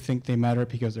women who think they matter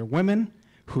because they're women,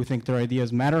 who think their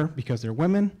ideas matter because they're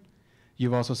women.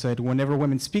 You've also said, whenever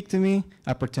women speak to me,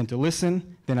 I pretend to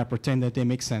listen, then I pretend that they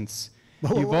make sense.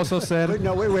 You've also said... Wait.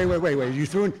 You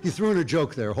threw in a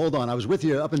joke there. Hold on. I was with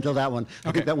you up until that one.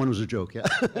 I think that one was a joke, yeah.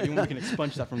 You can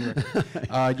expunge that from the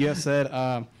record. You have said,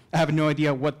 I have no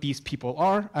idea what these people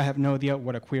are. I have no idea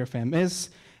what a queer femme is.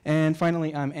 And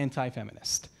finally, I'm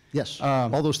anti-feminist. Yes,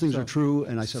 all those things are true,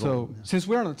 and I said all of them, yeah. Since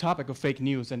we're on the topic of fake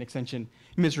news and extension,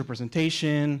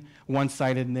 misrepresentation,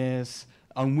 one-sidedness,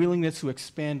 unwillingness to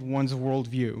expand one's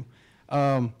worldview,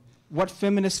 what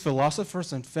feminist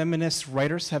philosophers and feminist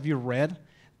writers have you read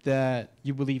that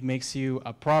you believe makes you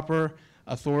a proper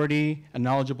authority, a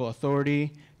knowledgeable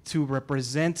authority, to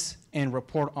represent and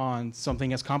report on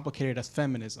something as complicated as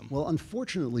feminism? Well,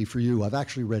 unfortunately for you, I've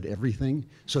actually read everything,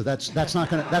 so that's not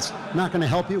gonna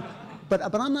help you.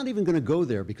 But I'm not even going to go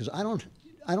there because I don't.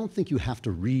 I don't think you have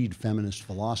to read feminist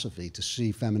philosophy to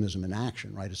see feminism in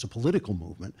action, right? It's a political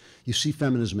movement. You see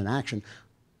feminism in action.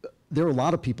 There are a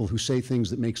lot of people who say things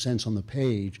that make sense on the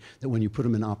page that when you put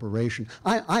them in operation.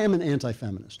 I am an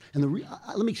anti-feminist. And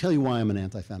let me tell you why I'm an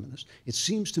anti-feminist. It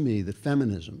seems to me that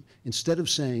feminism, instead of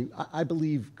saying, I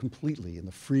believe completely in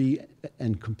the free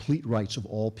and complete rights of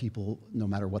all people, no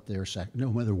matter what their sex,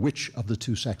 no matter which of the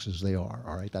two sexes they are,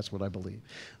 all right? That's what I believe.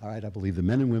 All right, I believe that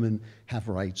men and women have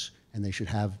rights and they should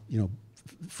have,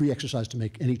 free exercise to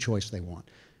make any choice they want.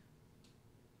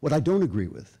 What I don't agree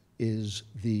with is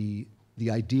the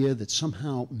idea that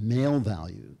somehow male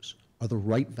values are the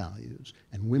right values,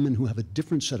 and women who have a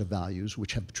different set of values,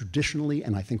 which have traditionally,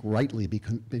 and I think rightly,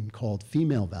 been called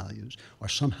female values, are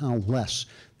somehow less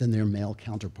than their male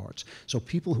counterparts. So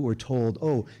people who are told,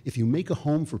 oh, if you make a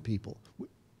home for people,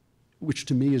 which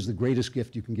to me is the greatest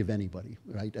gift you can give anybody,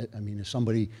 right? I mean, as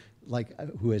somebody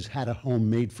who has had a home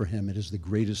made for him, it is the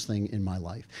greatest thing in my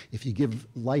life. If you give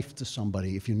life to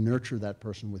somebody, if you nurture that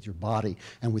person with your body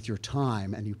and with your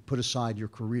time, and you put aside your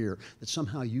career, that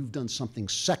somehow you've done something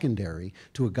secondary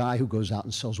to a guy who goes out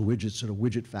and sells widgets at a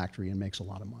widget factory and makes a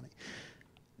lot of money.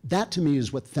 That to me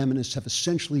is what feminists have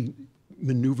essentially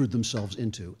maneuvered themselves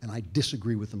into, and I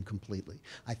disagree with them completely.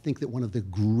 I think that one of the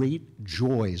great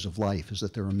joys of life is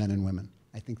that there are men and women.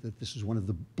 I think that this is one of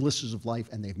the blisses of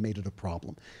life, and they've made it a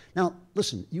problem. Now,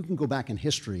 listen, you can go back in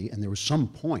history, and there was some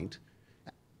point,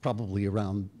 probably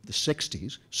around the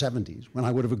 60s, 70s, when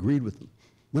I would have agreed with them,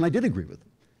 when I did agree with them.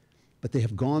 But they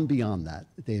have gone beyond that.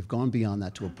 They have gone beyond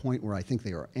that to a point where I think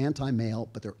they are anti-male,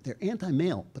 but they're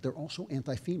anti-male, but they're also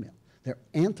anti-female. They're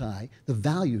anti the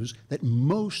values that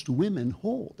most women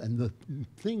hold and the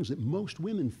things that most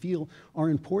women feel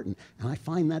are important. And I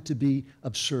find that to be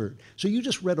absurd. So you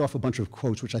just read off a bunch of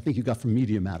quotes, which I think you got from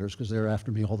Media Matters, because they're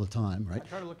after me all the time, right? I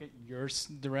try to look at your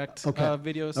direct Okay.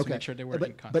 videos to make sure they were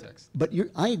in context. But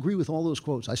I agree with all those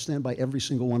quotes. I stand by every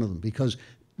single one of them, because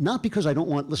not because I don't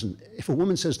want, listen, if a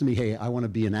woman says to me, hey, I want to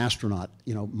be an astronaut,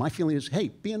 my feeling is, hey,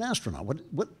 be an astronaut.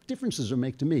 What difference does it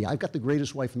make to me? I've got the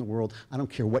greatest wife in the world. I don't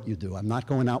care what you do. I'm not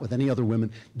going out with any other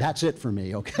women. That's it for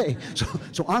me, okay?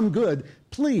 So I'm good.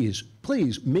 Please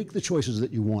make the choices that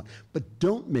you want, but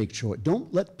don't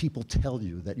let people tell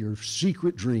you that your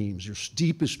secret dreams, your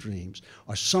deepest dreams,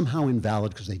 are somehow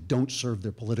invalid because they don't serve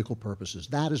their political purposes.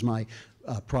 That is my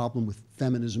problem with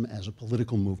feminism as a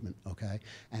political movement, okay?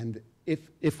 And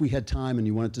if we had time and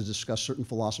you wanted to discuss certain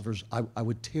philosophers, I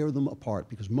would tear them apart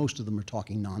because most of them are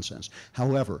talking nonsense.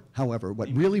 However, what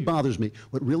really bothers me,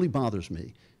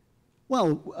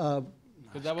 well,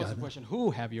 because that was the question, who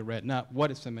have you read, not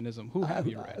what is feminism, who have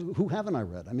you read? Who haven't I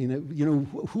read? I mean,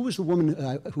 who was the woman,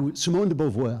 Simone de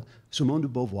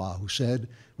Beauvoir, who said,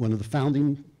 one of the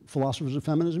founding philosophers of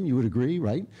feminism, you would agree,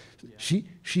 right? Yeah.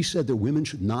 She said that women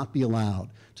should not be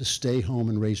allowed to stay home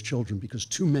and raise children because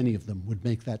too many of them would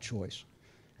make that choice.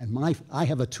 And I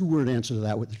have a two-word answer to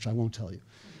that, which I won't tell you.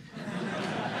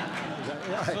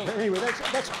 Anyway,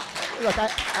 that's look,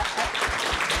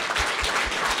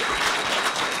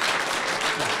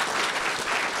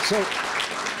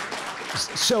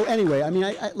 So anyway, I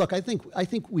mean, look, I think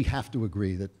we have to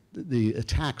agree that the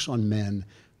attacks on men.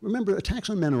 Remember, attacks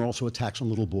on men are also attacks on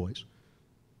little boys.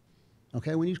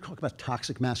 Okay, when you talk about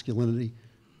toxic masculinity,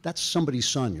 that's somebody's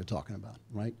son you're talking about,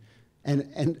 right?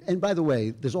 And by the way,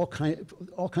 there's all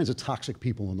kinds of toxic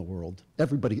people in the world.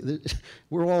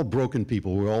 We're all broken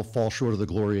people. We all fall short of the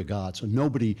glory of God. So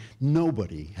nobody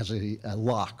has a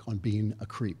lock on being a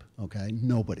creep. Okay,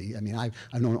 nobody. I mean, I've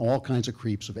known all kinds of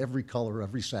creeps of every color,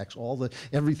 every sex,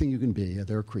 everything you can be.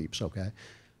 They're creeps. Okay,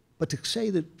 but to say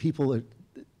that people are,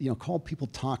 call people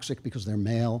toxic because they're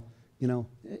male,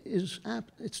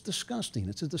 it's disgusting.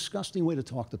 It's a disgusting way to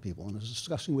talk to people, and it's a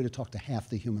disgusting way to talk to half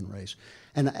the human race.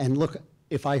 And look,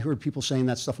 if I heard people saying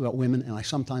that stuff about women, and I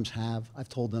sometimes have, I've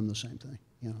told them the same thing.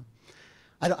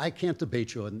 I can't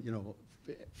debate you,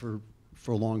 for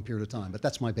a long period of time, but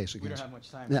that's my basic answer. We don't have much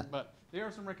time. Yeah. But there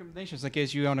are some recommendations in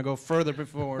case you want to go further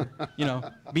before,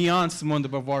 beyond Simone de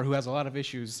Beauvoir, who has a lot of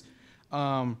issues.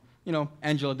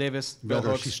 Angela Davis, Bell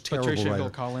Hooks, Patricia Hill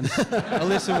Collins,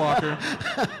 Alyssa Walker,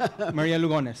 Maria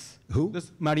Lugones. Who?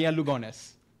 Maria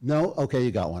Lugones. No? Okay, you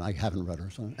got one. I haven't read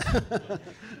her. So.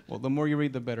 Well, the more you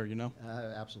read, the better,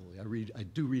 Absolutely. I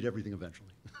do read everything eventually.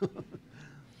 All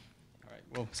right.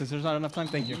 Well, since there's not enough time,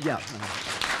 thank you. Yeah.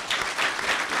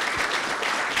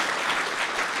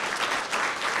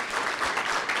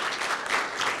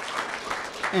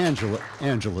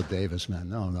 Angela Davis, man.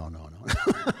 No.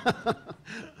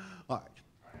 All right.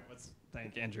 Let's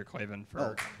thank Andrew Klavan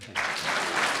for.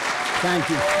 Thank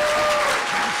you.